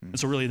 And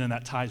so really then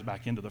that ties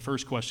back into the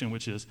first question,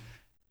 which is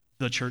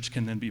the church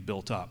can then be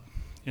built up.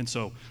 And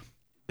so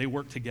they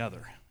work together.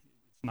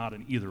 It's not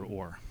an either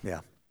or. Yeah,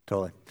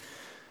 totally.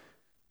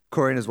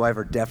 Corey and his wife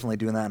are definitely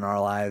doing that in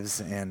our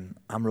lives, and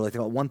I'm really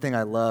thinking about one thing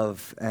I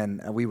love,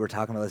 and we were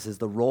talking about this, is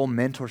the role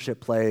mentorship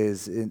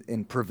plays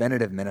in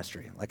preventative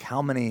ministry. Like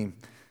how many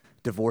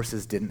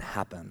divorces didn't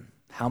happen?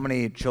 How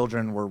many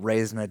children were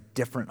raised in a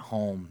different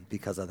home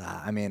because of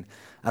that? I mean,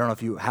 I don't know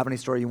if you have any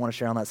story you want to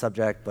share on that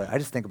subject, but I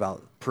just think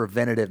about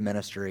preventative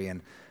ministry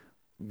and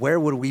where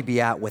would we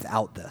be at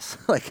without this?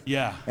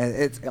 And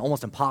it's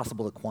almost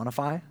impossible to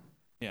quantify,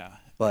 Yeah.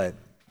 But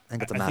I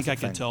think it's a massive thing. I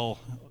think I can tell,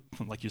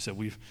 like you said,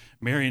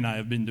 Mary and I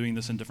have been doing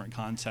this in different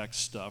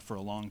contexts for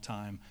a long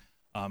time,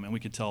 and we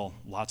could tell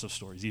lots of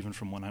stories, even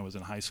from when I was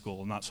in high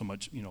school. Not so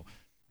much,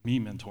 me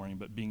mentoring,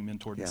 but being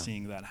mentored and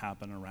seeing that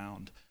happen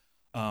around.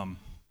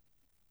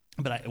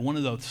 But one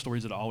of the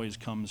stories that always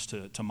comes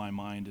to my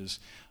mind is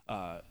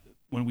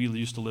when we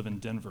used to live in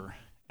Denver,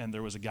 and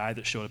there was a guy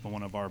that showed up in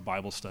one of our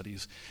Bible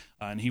studies,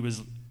 and he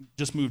was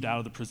just moved out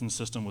of the prison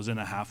system, was in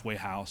a halfway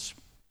house,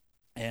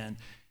 and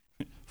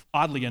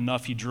oddly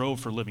enough, he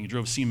drove for a living. He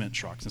drove cement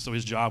trucks, and so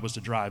his job was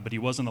to drive, but he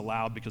wasn't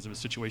allowed because of his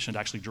situation to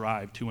actually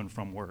drive to and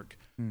from work.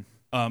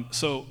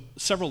 So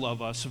several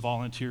of us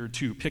volunteered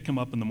to pick him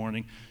up in the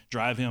morning,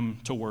 drive him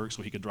to work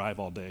so he could drive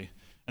all day,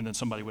 and then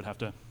somebody would have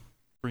to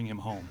bring him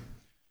home.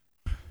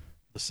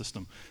 The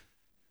system.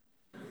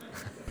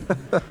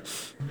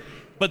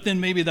 But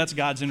then maybe that's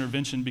God's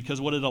intervention, because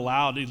what it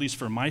allowed, at least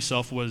for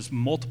myself, was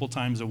multiple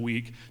times a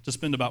week to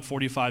spend about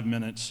 45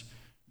 minutes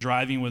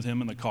driving with him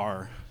in the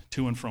car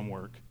to and from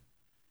work.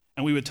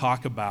 And we would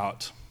talk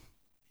about,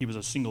 he was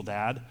a single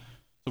dad,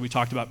 so we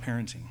talked about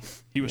parenting.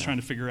 He was trying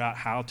to figure out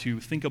how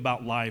to think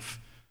about life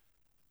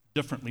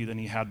differently than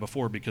he had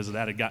before, because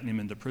that had gotten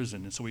him into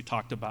prison. And so we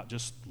talked about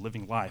just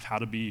living life, how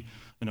to be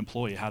an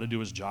employee, how to do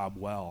his job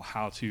well,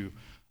 how to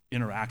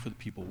interact with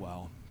people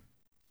well.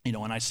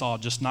 And I saw,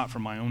 just not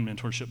from my own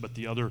mentorship, but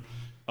the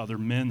other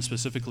men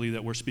specifically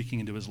that were speaking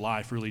into his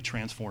life really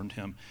transformed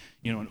him.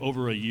 And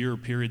over a year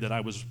period that I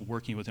was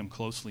working with him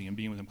closely and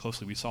being with him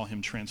closely, we saw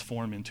him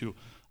transform into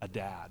a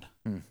dad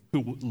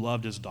who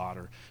loved his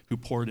daughter, who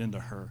poured into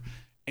her,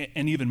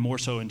 and even more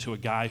so into a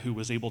guy who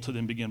was able to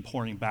then begin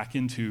pouring back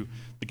into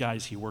the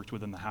guys he worked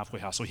with in the halfway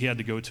house. So he had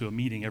to go to a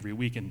meeting every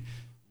week, and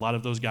a lot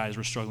of those guys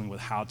were struggling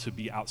with how to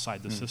be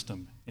outside the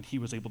system, and he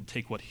was able to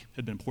take what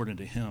had been poured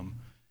into him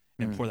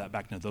and pour that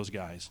back into those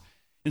guys.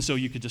 And so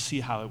you could just see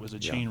how it was a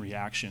chain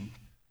reaction.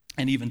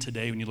 And even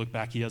today, when you look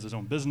back, he has his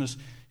own business,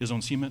 his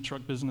own cement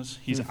truck business.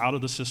 He's out of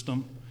the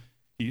system.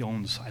 He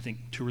owns, I think,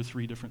 2 or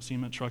 3 different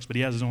cement trucks, but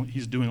he has his own,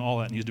 he's doing all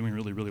that, and he's doing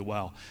really, really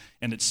well.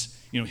 And it's,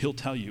 he'll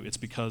tell you it's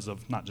because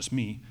of not just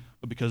me,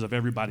 but because of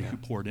everybody who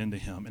poured into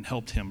him and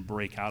helped him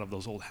break out of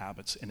those old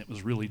habits. And it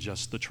was really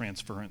just the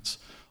transference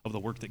of the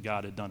work that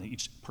God had done in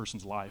each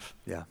person's life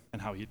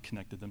and how he had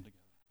connected them together.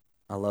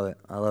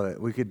 I love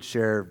it. We could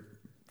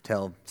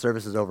tell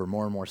services over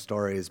more and more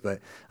stories, but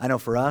I know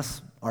for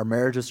us, our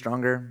marriage is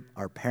stronger,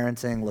 our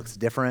parenting looks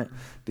different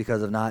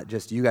because of not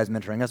just you guys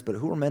mentoring us, but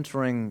who we're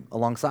mentoring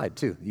alongside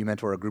too. You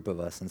mentor a group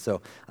of us, and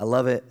so I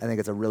love it. I think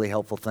it's a really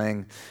helpful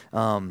thing.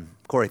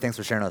 Corey, thanks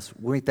for sharing us.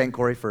 We thank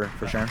Corey for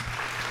sharing.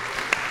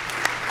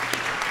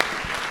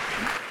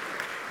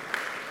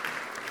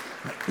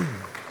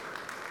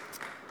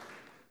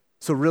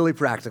 So really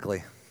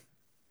practically,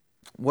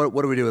 what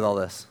do we do with all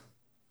this?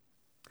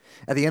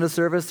 At the end of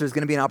service, there's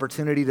going to be an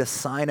opportunity to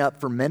sign up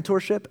for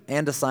mentorship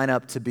and to sign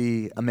up to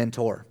be a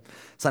mentor.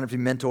 Sign up to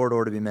be mentored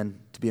or to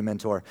be a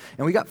mentor.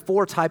 And we got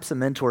 4 types of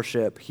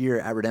mentorship here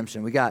at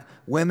Redemption. We got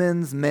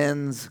women's,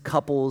 men's,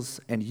 couples,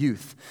 and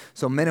youth.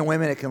 So men and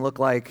women, it can look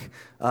like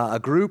a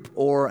group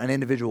or an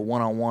individual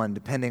one-on-one,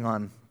 depending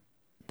on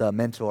the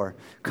mentor.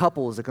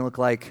 Couples, it can look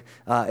like,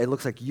 it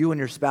looks like you and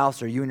your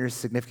spouse or you and your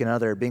significant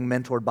other being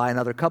mentored by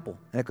another couple.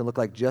 And it can look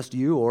like just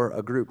you or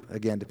a group,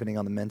 again, depending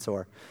on the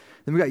mentor.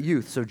 Then we got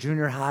youth, so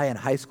junior high and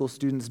high school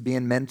students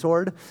being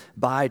mentored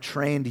by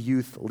trained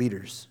youth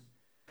leaders.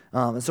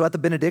 And so at the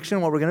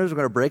benediction, what we're going to do is we're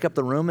going to break up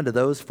the room into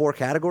those 4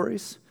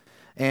 categories,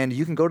 and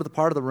you can go to the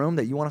part of the room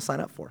that you want to sign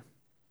up for.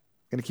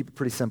 I'm going to keep it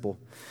pretty simple.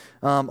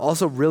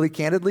 Also, really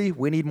candidly,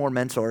 we need more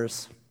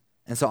mentors.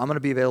 And so I'm going to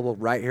be available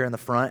right here in the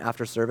front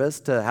after service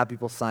to have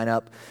people sign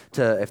up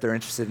if they're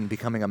interested in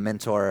becoming a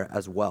mentor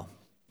as well.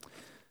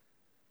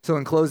 So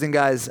in closing,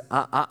 guys,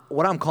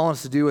 what I'm calling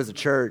us to do as a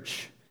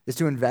church is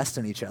to invest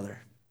in each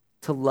other,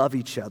 to love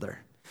each other,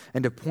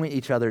 and to point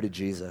each other to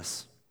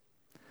Jesus.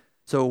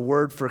 So a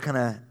word for kind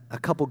of a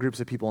couple groups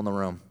of people in the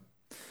room.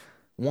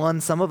 1,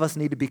 some of us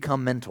need to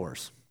become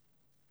mentors.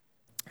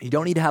 You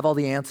don't need to have all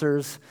the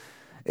answers.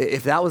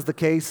 If that was the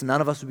case, none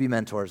of us would be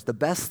mentors. The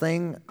best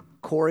thing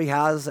Corey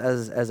has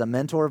as a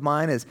mentor of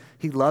mine is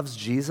he loves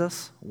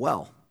Jesus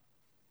well,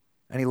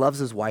 and he loves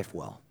his wife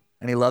well,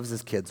 and he loves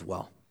his kids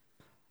well.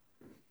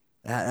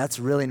 That's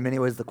really, in many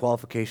ways, the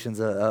qualifications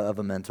of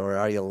a mentor.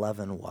 Are you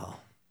loving well?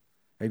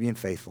 Are you being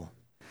faithful?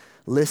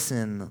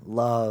 Listen,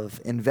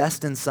 love,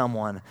 invest in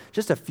someone.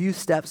 Just a few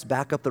steps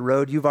back up the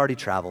road you've already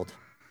traveled.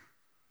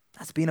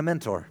 That's being a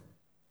mentor.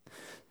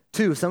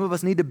 2, some of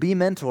us need to be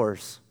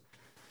mentors.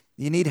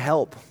 You need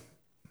help.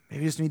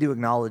 Maybe you just need to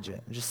acknowledge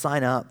it. Just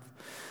sign up.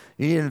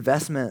 You need an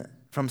investment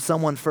from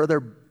someone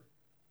further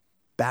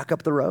back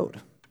up the road.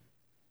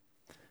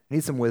 You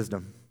need some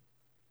wisdom.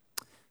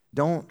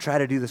 Don't try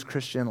to do this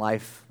Christian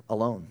life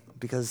alone,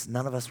 because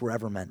none of us were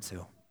ever meant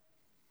to.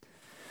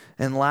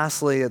 And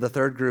lastly, the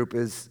 3rd group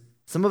is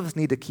some of us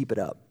need to keep it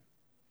up.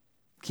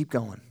 Keep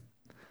going.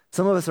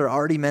 Some of us are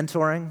already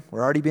mentoring.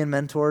 We're already being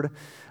mentored,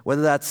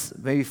 whether that's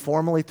maybe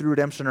formally through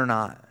Redemption or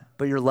not,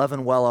 but you're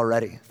loving well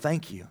already.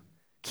 Thank you.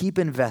 Keep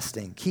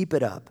investing. Keep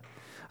it up.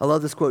 I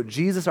love this quote.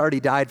 Jesus already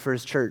died for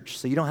his church,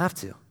 so you don't have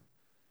to.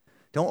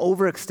 Don't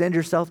overextend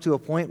yourself to a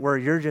point where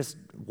you're just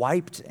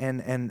wiped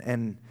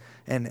and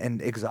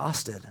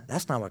exhausted.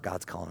 That's not what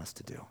God's calling us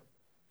to do.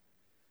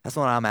 That's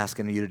what I'm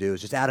asking you to do,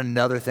 is just add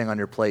another thing on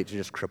your plate to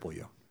just cripple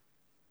you.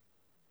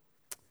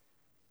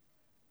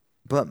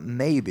 But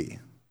maybe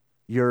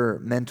your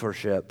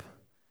mentorship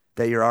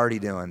that you're already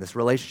doing, this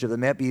relationship that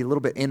might be a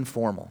little bit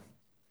informal,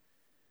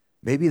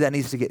 maybe that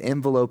needs to get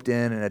enveloped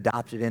in and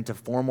adopted into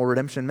formal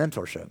redemption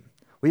mentorship.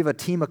 We have a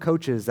team of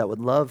coaches that would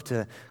love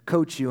to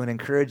coach you and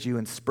encourage you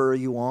and spur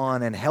you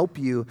on and help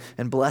you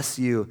and bless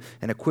you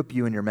and equip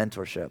you in your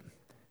mentorship.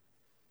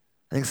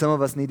 I think some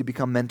of us need to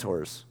become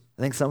mentors.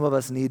 I think some of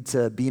us need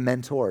to be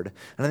mentored.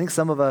 And I think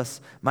some of us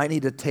might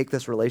need to take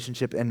this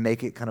relationship and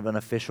make it kind of an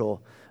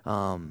official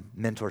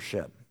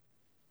mentorship.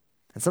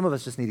 And some of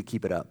us just need to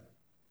keep it up.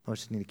 We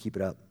just need to keep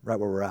it up right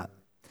where we're at.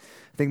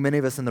 I think many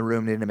of us in the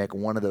room need to make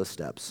one of those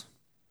steps.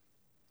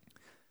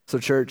 So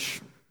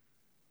church,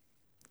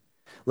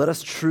 let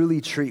us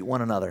truly treat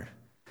one another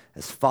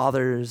as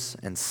fathers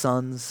and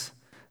sons,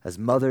 as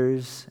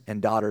mothers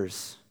and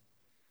daughters,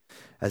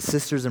 as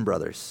sisters and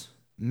brothers,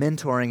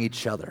 mentoring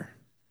each other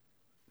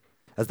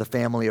as the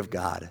family of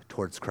God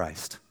towards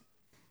Christ.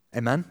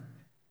 Amen?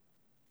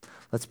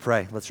 Let's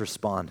pray. Let's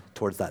respond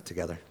towards that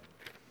together.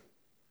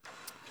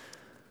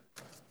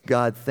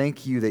 God,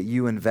 thank you that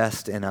you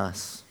invest in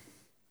us.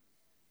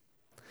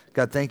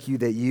 God, thank you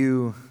that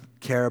you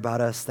care about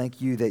us.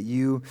 Thank you that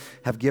you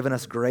have given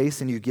us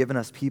grace and you've given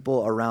us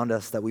people around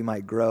us that we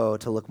might grow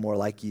to look more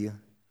like you.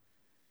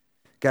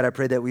 God, I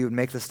pray that we would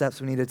make the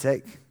steps we need to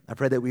take. I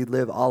pray that we'd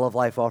live all of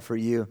life all for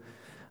you,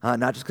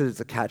 not just because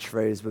it's a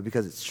catchphrase, but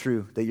because it's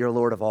true, that you're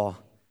Lord of all.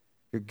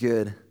 You're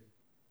good,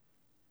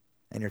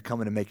 and you're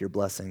coming to make your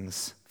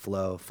blessings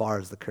flow far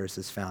as the curse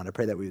is found. I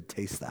pray that we would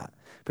taste that.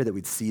 I pray that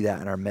we'd see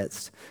that in our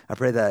midst. I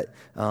pray that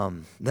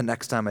the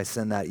next time I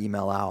send that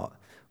email out,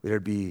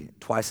 there'd be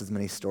twice as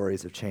many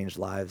stories of changed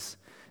lives.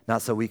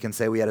 Not so we can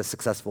say we had a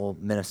successful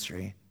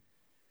ministry,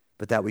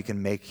 but that we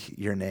can make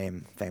your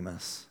name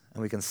famous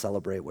and we can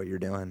celebrate what you're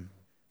doing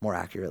more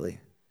accurately.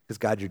 Because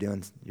God,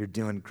 you're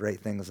doing great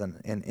things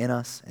in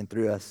us and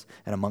through us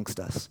and amongst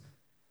us.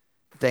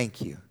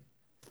 Thank you.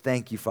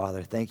 Thank you,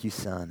 Father. Thank you,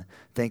 Son.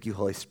 Thank you,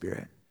 Holy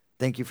Spirit.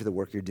 Thank you for the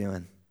work you're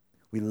doing.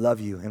 We love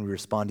you and we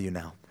respond to you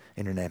now.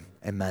 In your name,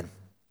 amen.